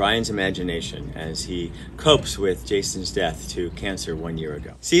 and Brian's imagination as he copes with Jason's death to cancer 1 year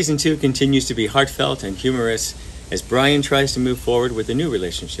ago. Season 2 continues to be heartfelt and humorous as Brian tries to move forward with a new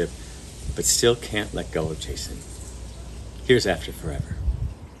relationship, but still can't let go of Jason. Here's After Forever.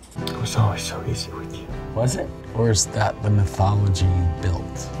 It was always so easy with you. Was it? Or is that the mythology you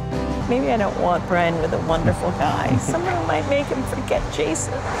built? Maybe I don't want Brian with a wonderful guy. Someone might make him forget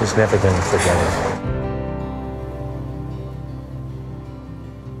Jason. He's never gonna forget it.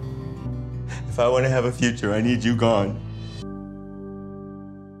 If I want to have a future, I need you gone.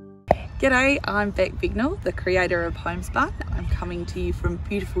 G'day, I'm Beck Bignell, the creator of Homespun. I'm coming to you from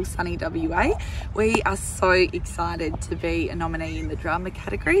beautiful sunny WA. We are so excited to be a nominee in the drama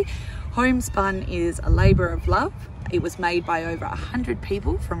category. Homespun is a labour of love. It was made by over 100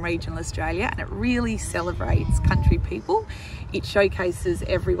 people from regional Australia, and it really celebrates country people. It showcases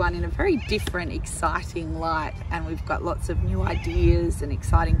everyone in a very different, exciting light, and we've got lots of new ideas and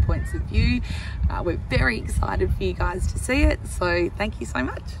exciting points of view. We're very excited for you guys to see it, so thank you so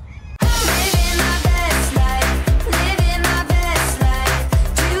much.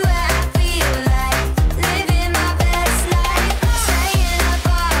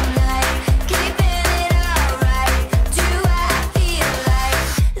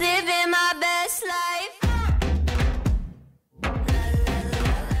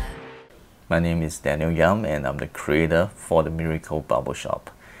 My name is Daniel Yam and I'm the creator for The Miracle Barbershop.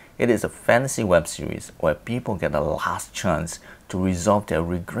 It is a fantasy web series where people get a last chance to resolve their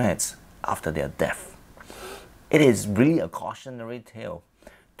regrets after their death. It is really a cautionary tale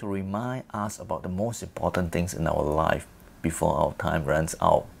to remind us about the most important things in our life before our time runs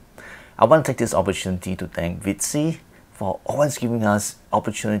out. I want to take this opportunity to thank Vitsi for always giving us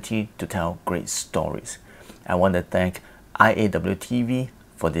opportunity to tell great stories. I want to thank IAWTV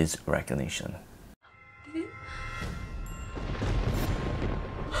for this recognition.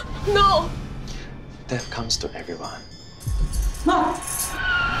 No! Death comes to everyone. No!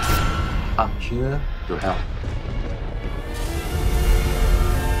 I'm here to help.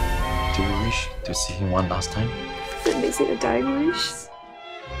 Do you wish to see him one last time? Did they see the dying wish?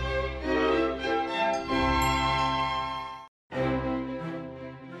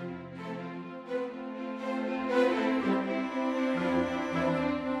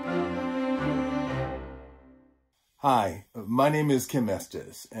 Hi, my name is Kim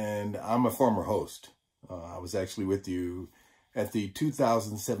Estes, and I'm a former host. I was actually with you at the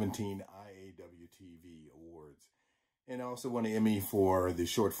 2017 IAWTV Awards, and I also won an Emmy for the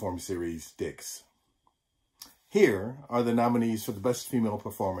short form series Dicks. Here are the nominees for the Best Female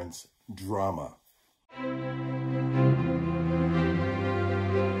Performance Drama.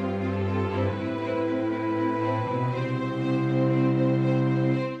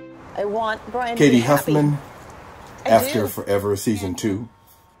 I want Brian Katie to be happy. Huffman, I After do. Forever Season 2.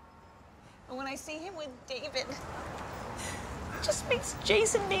 And when I see him with David, it just makes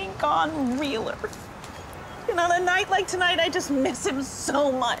Jason being gone realer. And on a night like tonight, I just miss him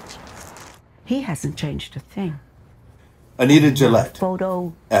so much. He hasn't changed a thing. Anita Gillette,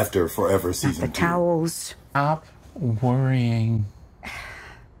 Photo, After Forever Season 2. towels. Stop worrying.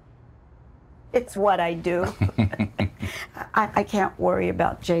 It's what I do. I can't worry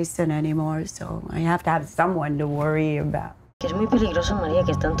about Jason anymore, so I have to have someone to worry about. Es muy peligroso, María,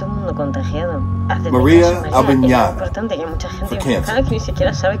 que está todo el mundo contagiado. María Es Albañana, importante que hay mucha gente for infectada cancer. que ni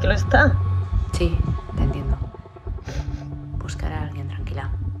siquiera sabe que lo está. Sí, te entiendo. Buscar a alguien tranquila.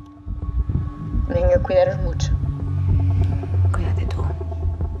 Venga, cuidaros mucho. Cuídate tú.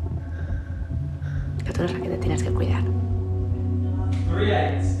 Que tú eres la que te tienes que cuidar. 3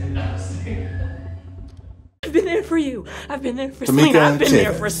 eggs and nothing. I've been there for you. I've been there for Tamika Selena. I've been there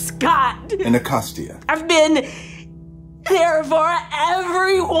Chavez. for Scott. And Acostia. I've been there for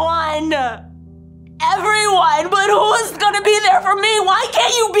everyone. Everyone. But who's gonna be there for me? Why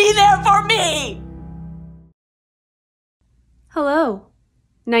can't you be there for me? Hello.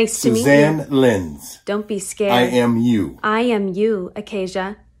 Nice to meet you. Suzanne Lenz, Don't be scared. I Am You. I am you,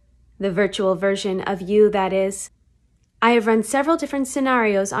 Acacia. The virtual version of you, that is. I have run several different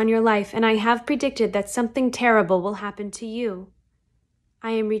scenarios on your life, and I have predicted that something terrible will happen to you.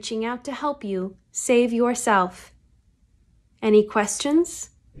 I am reaching out to help you save yourself. Any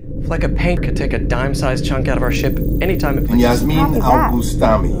questions? It's like a Payne could take a dime-sized chunk out of our ship anytime it And pleases. Yasmin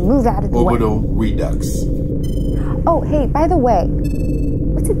Al-Bustami, Move out of the way. Orbital Redux. Oh, hey, by the way,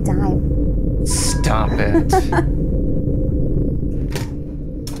 what's a dime? Stop it.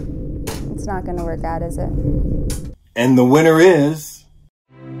 It's not gonna work out, is it? And the winner is...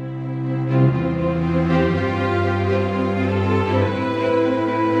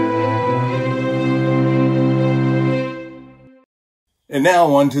 And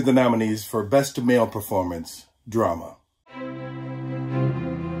now on to the nominees for Best Male Performance Drama.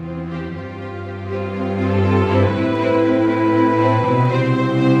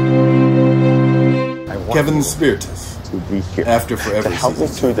 Kevin Spiritus, To be here. After Forever To help me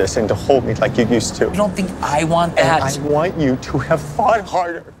Season through this and to hold me like you used to. You don't think I want that? And I want you to have fought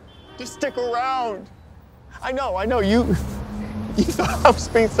harder. Just stick around. I know, you thought I was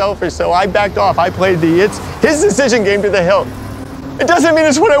being selfish, so I backed off. I played it's his decision game to the hilt. It doesn't mean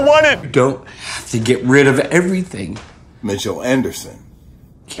it's what I wanted. You don't have to get rid of everything. Mitchell Anderson,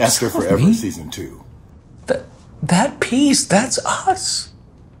 After off Forever me. Season 2. That piece, that's us.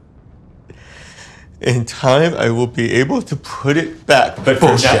 In time, I will be able to put it back. But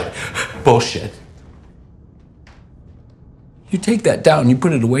Bullshit. Bullshit. You take that down, you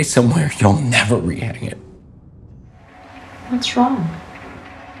put it away somewhere, you'll never rehang it. What's wrong?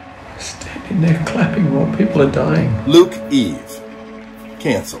 Standing there clapping while people are dying. Luke Eve,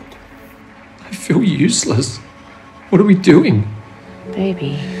 canceled. I feel useless. What are we doing?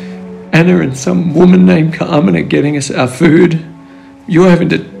 Baby. Anna and some woman named Carmen are getting us our food. You're having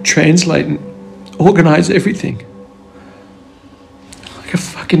to translate and organize everything. Like a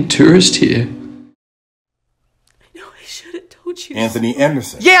fucking tourist here. I should have told you. Anthony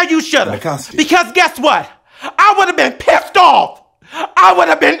Anderson. Yeah, you should and have. Acostia. Because guess what? I would have been pissed off. I would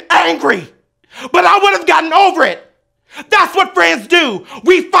have been angry. but I would have gotten over it. That's what friends do.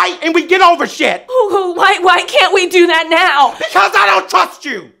 We fight and we get over shit. Why can't we do that now? Because I don't trust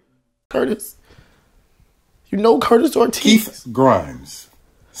you. Curtis. You know Curtis Ortiz. Keith Grimes.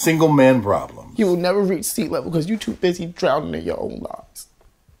 Single man problem. You will never reach sea level because you're too busy drowning in your own lies.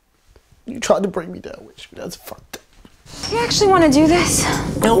 You tried to bring me down with you. That's fucked up. You actually want to do this?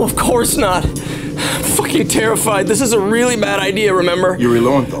 No, of course not. I'm fucking terrified. This is a really bad idea, remember?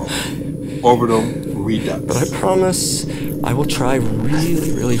 Urilontol. Orbital redux. But I promise I will try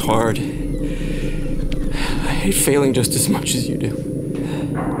really, really hard. I hate failing just as much as you do.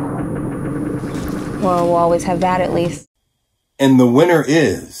 Well, we'll always have that at least. And the winner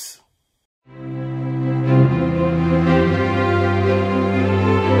is...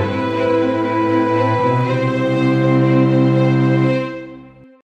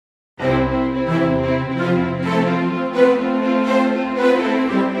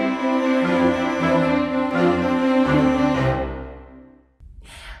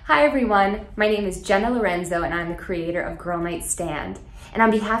 Hi everyone, my name is Jenna Lorenzo and I'm the creator of Girl Night Stand. And on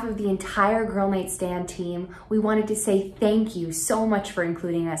behalf of the entire Girl Night Stand team, we wanted to say thank you so much for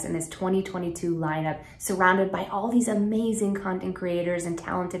including us in this 2022 lineup, surrounded by all these amazing content creators and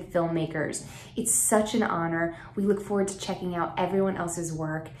talented filmmakers. It's such an honor. We look forward to checking out everyone else's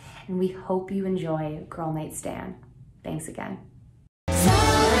work, and we hope you enjoy Girl Night Stand. Thanks again.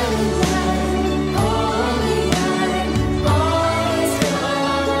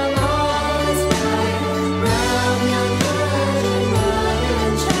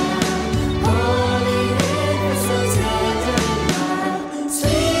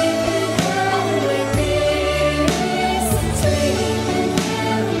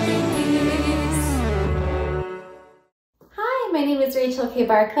 My name is Rachel K.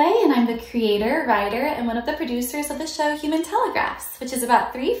 Barclay, and I'm the creator, writer, and one of the producers of the show Human Telegraphs, which is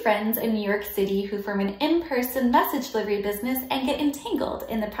about 3 friends in New York City who form an in-person message delivery business and get entangled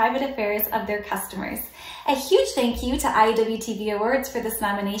in the private affairs of their customers. A huge thank you to IAWTV Awards for this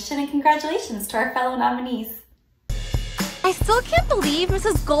nomination, and congratulations to our fellow nominees. I still can't believe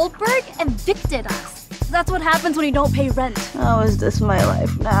Mrs. Goldberg evicted us. That's what happens when you don't pay rent. How is this my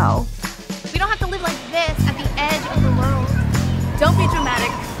life now? We don't have to live like this at the edge of the world. Don't be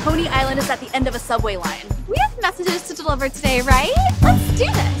dramatic. Coney Island is at the end of a subway line. We have messages to deliver today, right? Let's do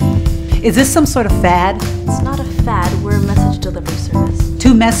this. Is this some sort of fad? It's not a fad. We're a message delivery service.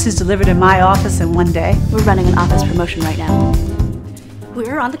 2 messages delivered in my office in one day. We're running an office promotion right now.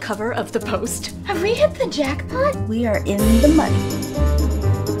 We're on the cover of The Post. Have we hit the jackpot? We are in the money.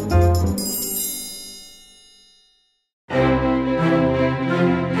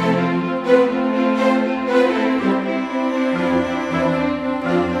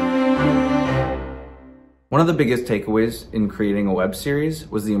 One of the biggest takeaways in creating a web series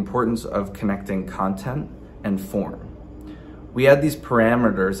was the importance of connecting content and form. We had these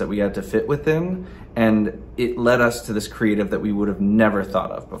parameters that we had to fit within, and it led us to this creative that we would have never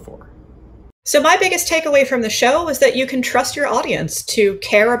thought of before. So my biggest takeaway from the show was that you can trust your audience to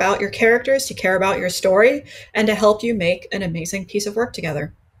care about your characters, to care about your story, and to help you make an amazing piece of work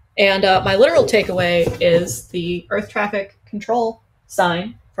together. And my literal takeaway is the Earth Traffic Control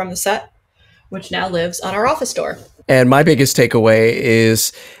sign from the set, which now lives on our office door. And my biggest takeaway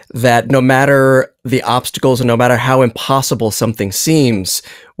is that no matter the obstacles and no matter how impossible something seems,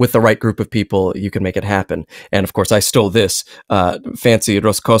 with the right group of people, you can make it happen. And of course, I stole this fancy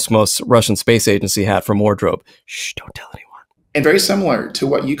Roscosmos Russian space agency hat from wardrobe. Shh, don't tell anyone. And very similar to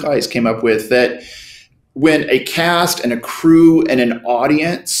what you guys came up with, that when a cast and a crew and an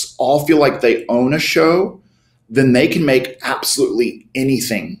audience all feel like they own a show, then they can make absolutely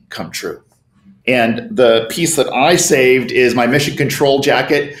anything come true. And the piece that I saved is my Mission Control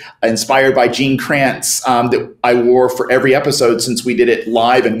jacket, inspired by Gene Kranz, that I wore for every episode since we did it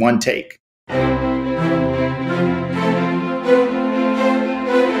live in one take.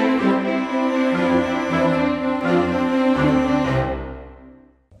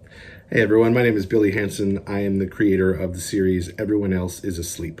 Hey everyone, my name is Billy Hansen. I am the creator of the series Everyone Else is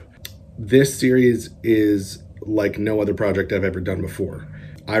Asleep. This series is like no other project I've ever done before.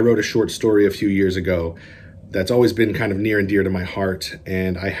 I wrote a short story a few years ago that's always been kind of near and dear to my heart,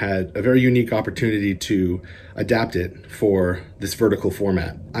 and I had a very unique opportunity to adapt it for this vertical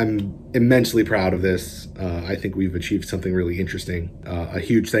format. I'm immensely proud of this. I think we've achieved something really interesting. A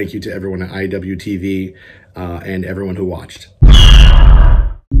huge thank you to everyone at IAWTV and everyone who watched.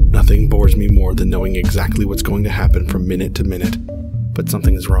 Nothing bores me more than knowing exactly what's going to happen from minute to minute, but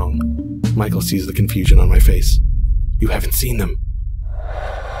something is wrong. Michael sees the confusion on my face. You haven't seen them.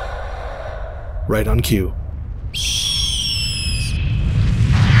 Right on cue.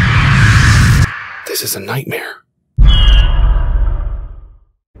 This is a nightmare.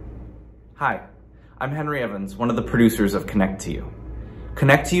 Hi, I'm Henry Evans, one of the producers of Connect to You.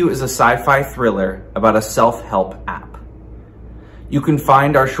 Connect to You is a sci-fi thriller about a self-help app. You can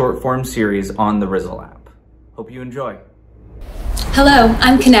find our short-form series on the Rizzle app. Hope you enjoy. Hello,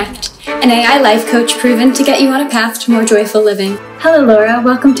 I'm Connect, an AI life coach proven to get you on a path to more joyful living. Hello, Laura.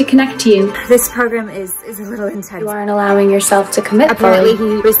 Welcome to Connect to You. This program is a little intense. You aren't allowing yourself to commit. Apparently,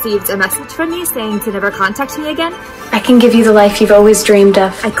 he received a message from me saying to never contact me again. I can give you the life you've always dreamed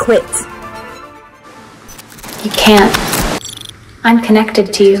of. I quit. You can't. I'm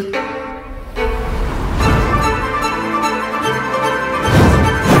connected to you.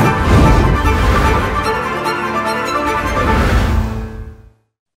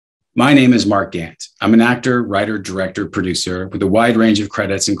 My name is Mark Gantt. I'm an actor, writer, director, producer with a wide range of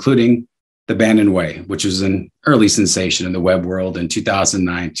credits, including The Abandoned Way, which was an early sensation in the web world in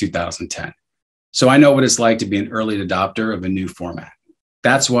 2009, 2010. So I know what it's like to be an early adopter of a new format.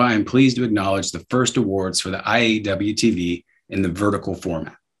 That's why I'm pleased to acknowledge the first awards for the IAWTV in the vertical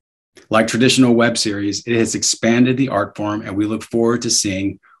format. Like traditional web series, it has expanded the art form, and we look forward to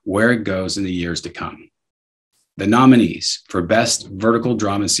seeing where it goes in the years to come. The nominees for Best Vertical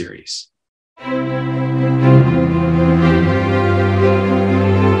Drama Series.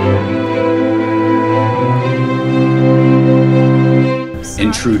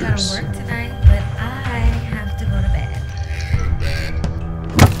 Intruders.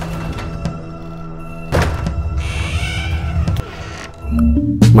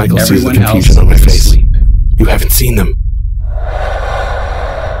 Michael sees the confusion on my face. You haven't seen them.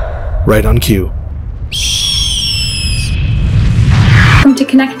 Right on cue. Welcome to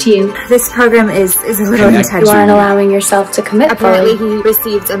Connect to You. This program is a little intense. You aren't allowing yourself to commit. Apparently, he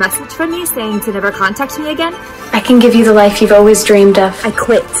received a message from me saying to never contact me again. I can give you the life you've always dreamed of. I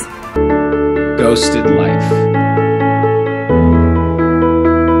quit. Ghosted Life.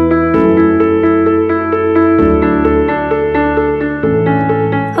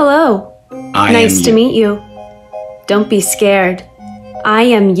 Hello. Nice to meet you. Don't be scared. I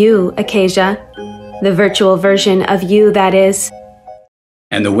am you, Acacia. The virtual version of you, that is.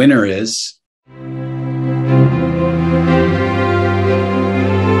 And the winner is...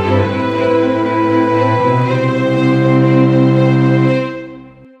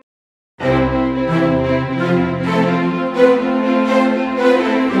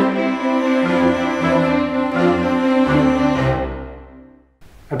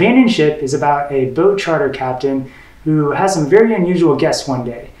 Abandoned Ship is about a boat charter captain who has some very unusual guests one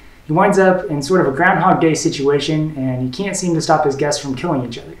day. He winds up in sort of a Groundhog Day situation, and he can't seem to stop his guests from killing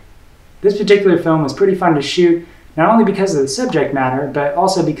each other. This particular film was pretty fun to shoot, not only because of the subject matter, but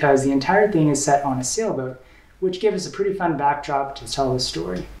also because the entire thing is set on a sailboat, which gave us a pretty fun backdrop to tell the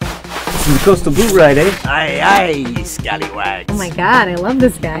story. This is the coastal boot ride, eh? Aye, aye, scallywags. Oh my god, I love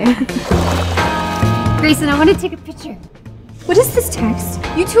this guy. Grayson, I want to take a picture. What is this text?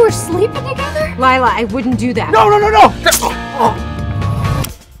 You two are sleeping together? Lila, I wouldn't do that. No, no, no, no!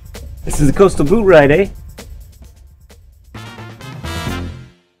 This is the coastal boot ride, eh?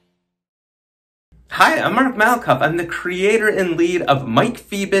 Hi, I'm Mark Malkoff. I'm the creator and lead of Mike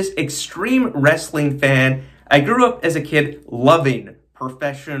Phoebus, extreme wrestling fan. I grew up as a kid loving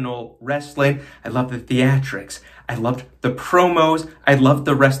professional wrestling. I loved the theatrics. I loved the promos. I loved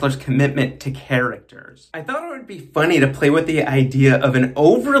the wrestlers' commitment to characters. I thought it would be funny to play with the idea of an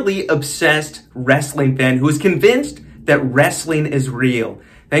overly obsessed wrestling fan who is convinced that wrestling is real.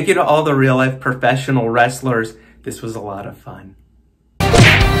 Thank you to all the real-life professional wrestlers. This was a lot of fun.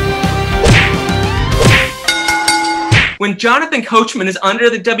 When Jonathan Coachman is under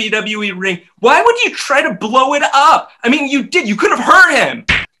the WWE ring, why would you try to blow it up? I mean, you did. You could have hurt him.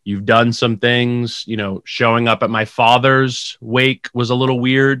 You've done some things, you know, showing up at my father's wake was a little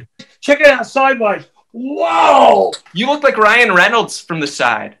weird. Check it out sideways. Whoa! You look like Ryan Reynolds from the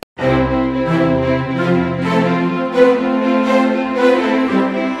side.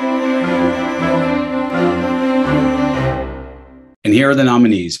 And here are the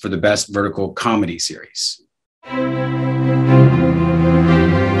nominees for the Best Vertical Comedy Series.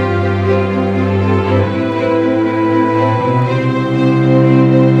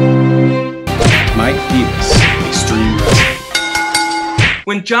 Mike Phoebus, Extreme Wrestling.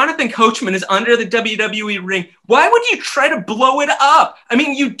 When Jonathan Coachman is under the WWE ring, why would you try to blow it up? I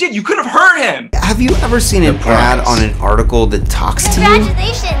mean, you did. You could have hurt him. Have you ever seen an ad on an article that talks to you?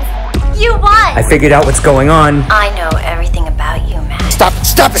 Congratulations! You won! I figured out what's going on. I know everything about you, Matt. Stop it!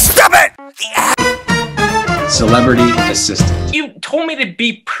 Stop it! Stop it! Celebrity assistant. You told me to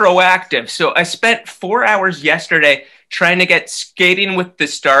be proactive, so I spent 4 hours yesterday trying to get Skating with the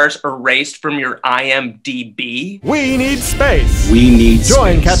Stars erased from your IMDb. We need space. We need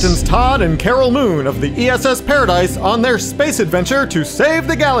Join space. Captains Todd and Carol Moon of the ESS Paradise on their space adventure to save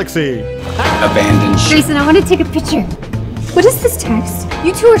the galaxy. Abandoned ship. Grayson, I want to take a picture. What is this text?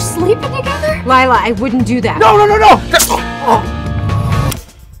 You two are sleeping together? Lila, I wouldn't do that. No!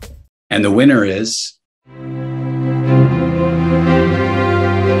 And the winner is...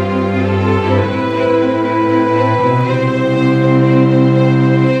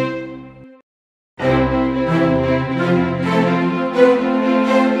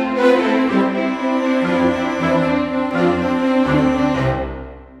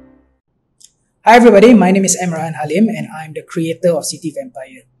 Hi everybody, my name is Imran Halim and I'm the creator of City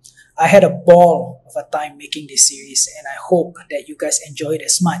Vampire. I had a ball of a time making this series and I hope that you guys enjoy it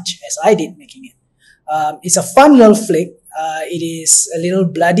as much as I did making it. It's a fun little flick. It is a little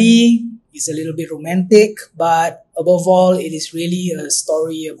bloody, it's a little bit romantic, but above all, it is really a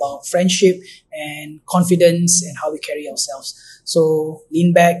story about friendship and confidence and how we carry ourselves. So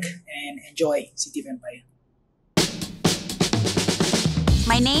lean back and enjoy City Vampire.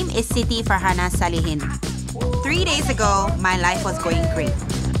 My name is Siti Farhana Salihin. 3 days ago, my life was going great.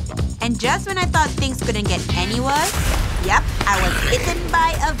 And just when I thought things couldn't get any worse, yep, I was bitten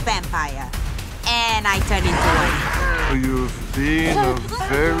by a vampire. And I turned into one. You've been a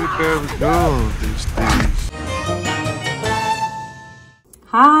very bad girl these days.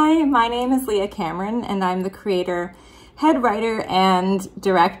 Hi, my name is Leah Cameron, and I'm the creator, head writer, and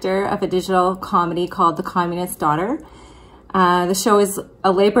director of a digital comedy called The Communist Daughter. The show is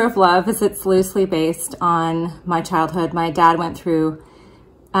a labor of love as it's loosely based on my childhood. My dad went through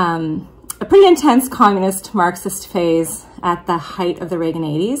a pretty intense communist Marxist phase at the height of the Reagan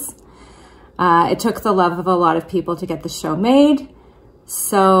 80s. It took the love of a lot of people to get the show made,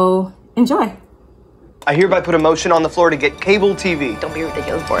 so enjoy. I hereby put a motion on the floor to get cable TV. Don't be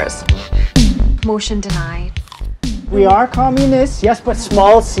ridiculous, Boris. Motion denied. We are communists, yes, but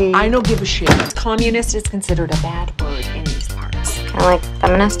small c. I don't give a shit. Communist is considered a bad word in these parts. Kind of like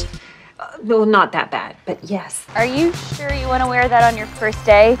feminist? Well, not that bad, but yes. Are you sure you want to wear that on your first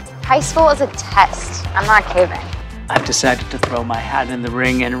day? High school is a test. I'm not caving. I've decided to throw my hat in the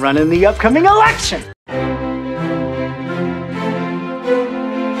ring and run in the upcoming election.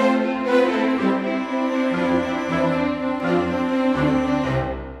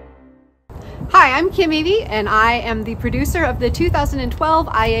 Hi, I'm Kim Evey, and I am the producer of the 2012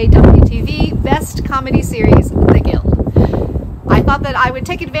 IAWTV Best Comedy Series, The Guild. I thought that I would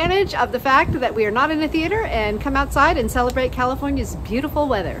take advantage of the fact that we are not in a theater and come outside and celebrate California's beautiful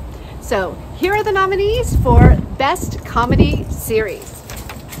weather. So here are the nominees for Best Comedy Series.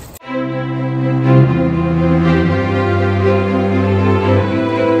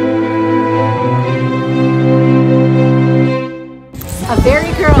 A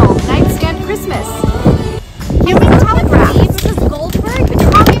Very Girl, Nightstand Christmas. Human Telegraph. Mrs. Goldberg, The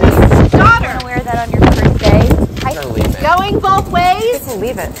Communist's Daughter. Want to wear that on your first day? Going Both Ways.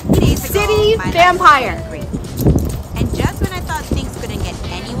 Leave it. City Vampire. And just when I thought things couldn't get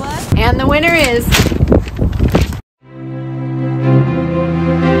any worse. And the winner is...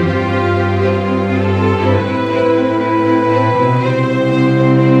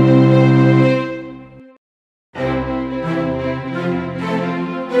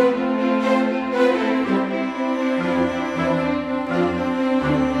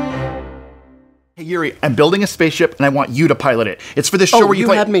 Hey Yuri, I'm building a spaceship and I want you to pilot it. It's for this show where you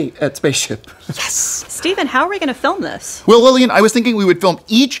play. had me at Spaceship. Yes! Stephen, how are we going to film this? Well, Lillian, I was thinking we would film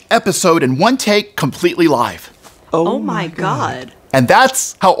each episode in one take, completely live. Oh my god. And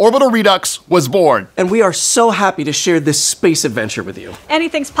that's how Orbital Redux was born. And we are so happy to share this space adventure with you.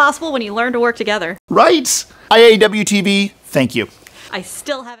 Anything's possible when you learn to work together. Right? IAWTV, thank you. I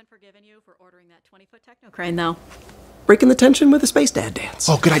still haven't forgiven you for ordering that 20-foot techno crane, though. Breaking the tension with a space dad dance.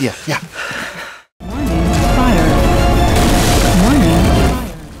 Oh, good idea, yeah.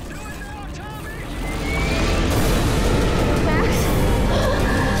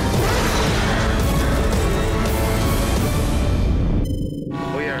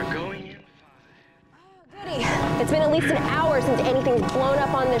 It's been at least an hour since anything's blown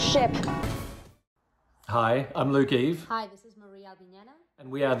up on this ship. Hi, I'm Luke Eve, Hi, this is Maria Albinena. and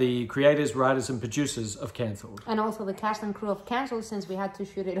we are the creators, writers, and producers of Cancelled. And also the cast and crew of Cancelled, since we had to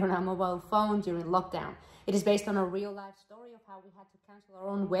shoot it on our mobile phone during lockdown. It is based on a real life story of how we had to cancel our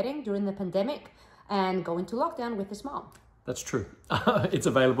own wedding during the pandemic and go into lockdown with his mom. That's true. It's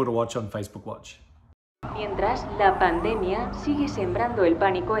available to watch on Facebook Watch. Mientras, la pandemia sigue sembrando el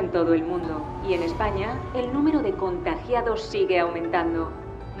pánico en todo el mundo. Y en España, el número de contagiados sigue aumentando.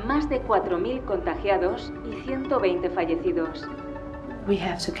 Más de 4.000 contagiados y 120 fallecidos. We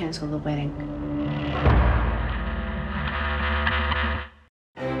have to cancel the wedding.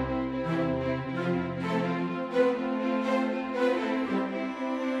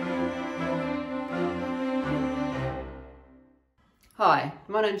 Hi,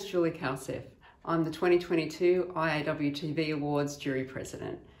 my name's Julie Kalceff. I'm the 2022 IAWTV Awards Jury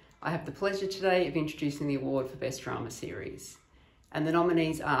President. I have the pleasure today of introducing the award for Best Drama Series. And the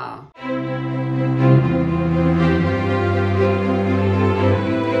nominees are...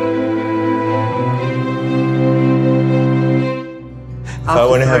 If I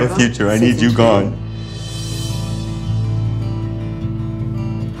want to have a future, I need you gone.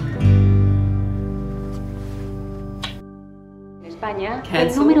 España,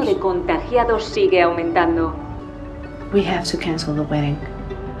 el número de contagiados sigue aumentando. We have to cancel the wedding.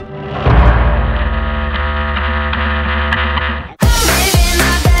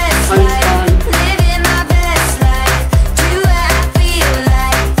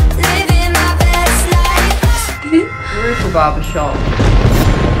 Barbershop.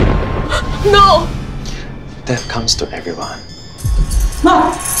 No! Death comes to everyone.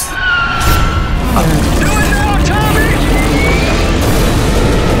 Mom!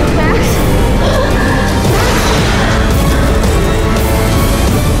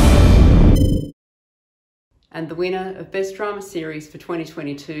 And the winner of Best Drama Series for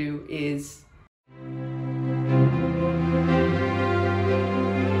 2022 is...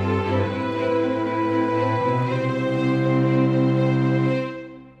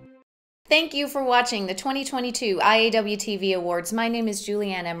 Thank you for watching the 2022 IAWTV Awards. My name is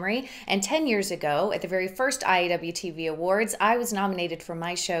Julianne Emery, and 10 years ago, at the very first IAWTV Awards, I was nominated for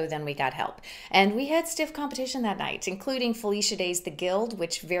my show, Then We Got Help. And we had stiff competition that night, including Felicia Day's The Guild,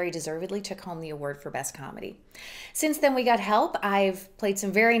 which very deservedly took home the award for Best Comedy. Since Then We Got Help, I've played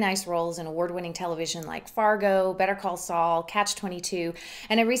some very nice roles in award-winning television like Fargo, Better Call Saul, Catch-22,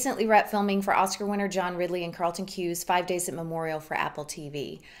 and I recently wrapped filming for Oscar winner John Ridley and Carlton Cugh's 5 Days at Memorial for Apple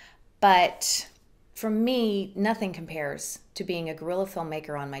TV. But for me, nothing compares to being a guerrilla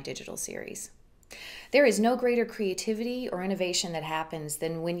filmmaker on my digital series. There is no greater creativity or innovation that happens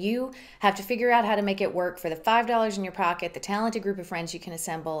than when you have to figure out how to make it work for the $5 in your pocket, the talented group of friends you can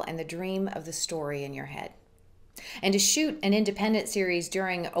assemble, and the dream of the story in your head. And to shoot an independent series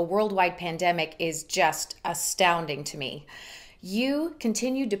during a worldwide pandemic is just astounding to me. You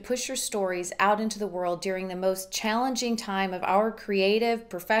continued to push your stories out into the world during the most challenging time of our creative,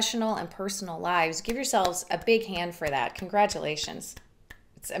 professional, and personal lives. Give yourselves a big hand for that. Congratulations.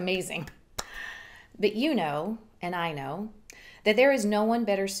 It's amazing. But you know, and I know, that there is no one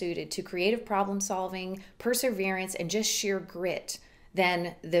better suited to creative problem solving, perseverance, and just sheer grit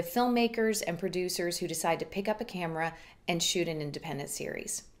than the filmmakers and producers who decide to pick up a camera and shoot an independent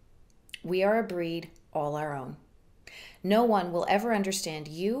series. We are a breed all our own. No one will ever understand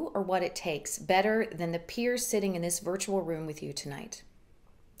you or what it takes better than the peers sitting in this virtual room with you tonight.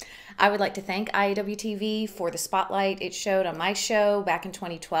 I would like to thank IAWTV for the spotlight it showed on my show back in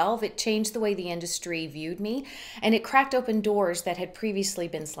 2012. It changed the way the industry viewed me, and it cracked open doors that had previously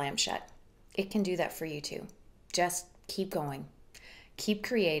been slammed shut. It can do that for you too. Just keep going, keep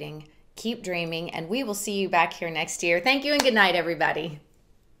creating, keep dreaming, and we will see you back here next year. Thank you and good night, everybody.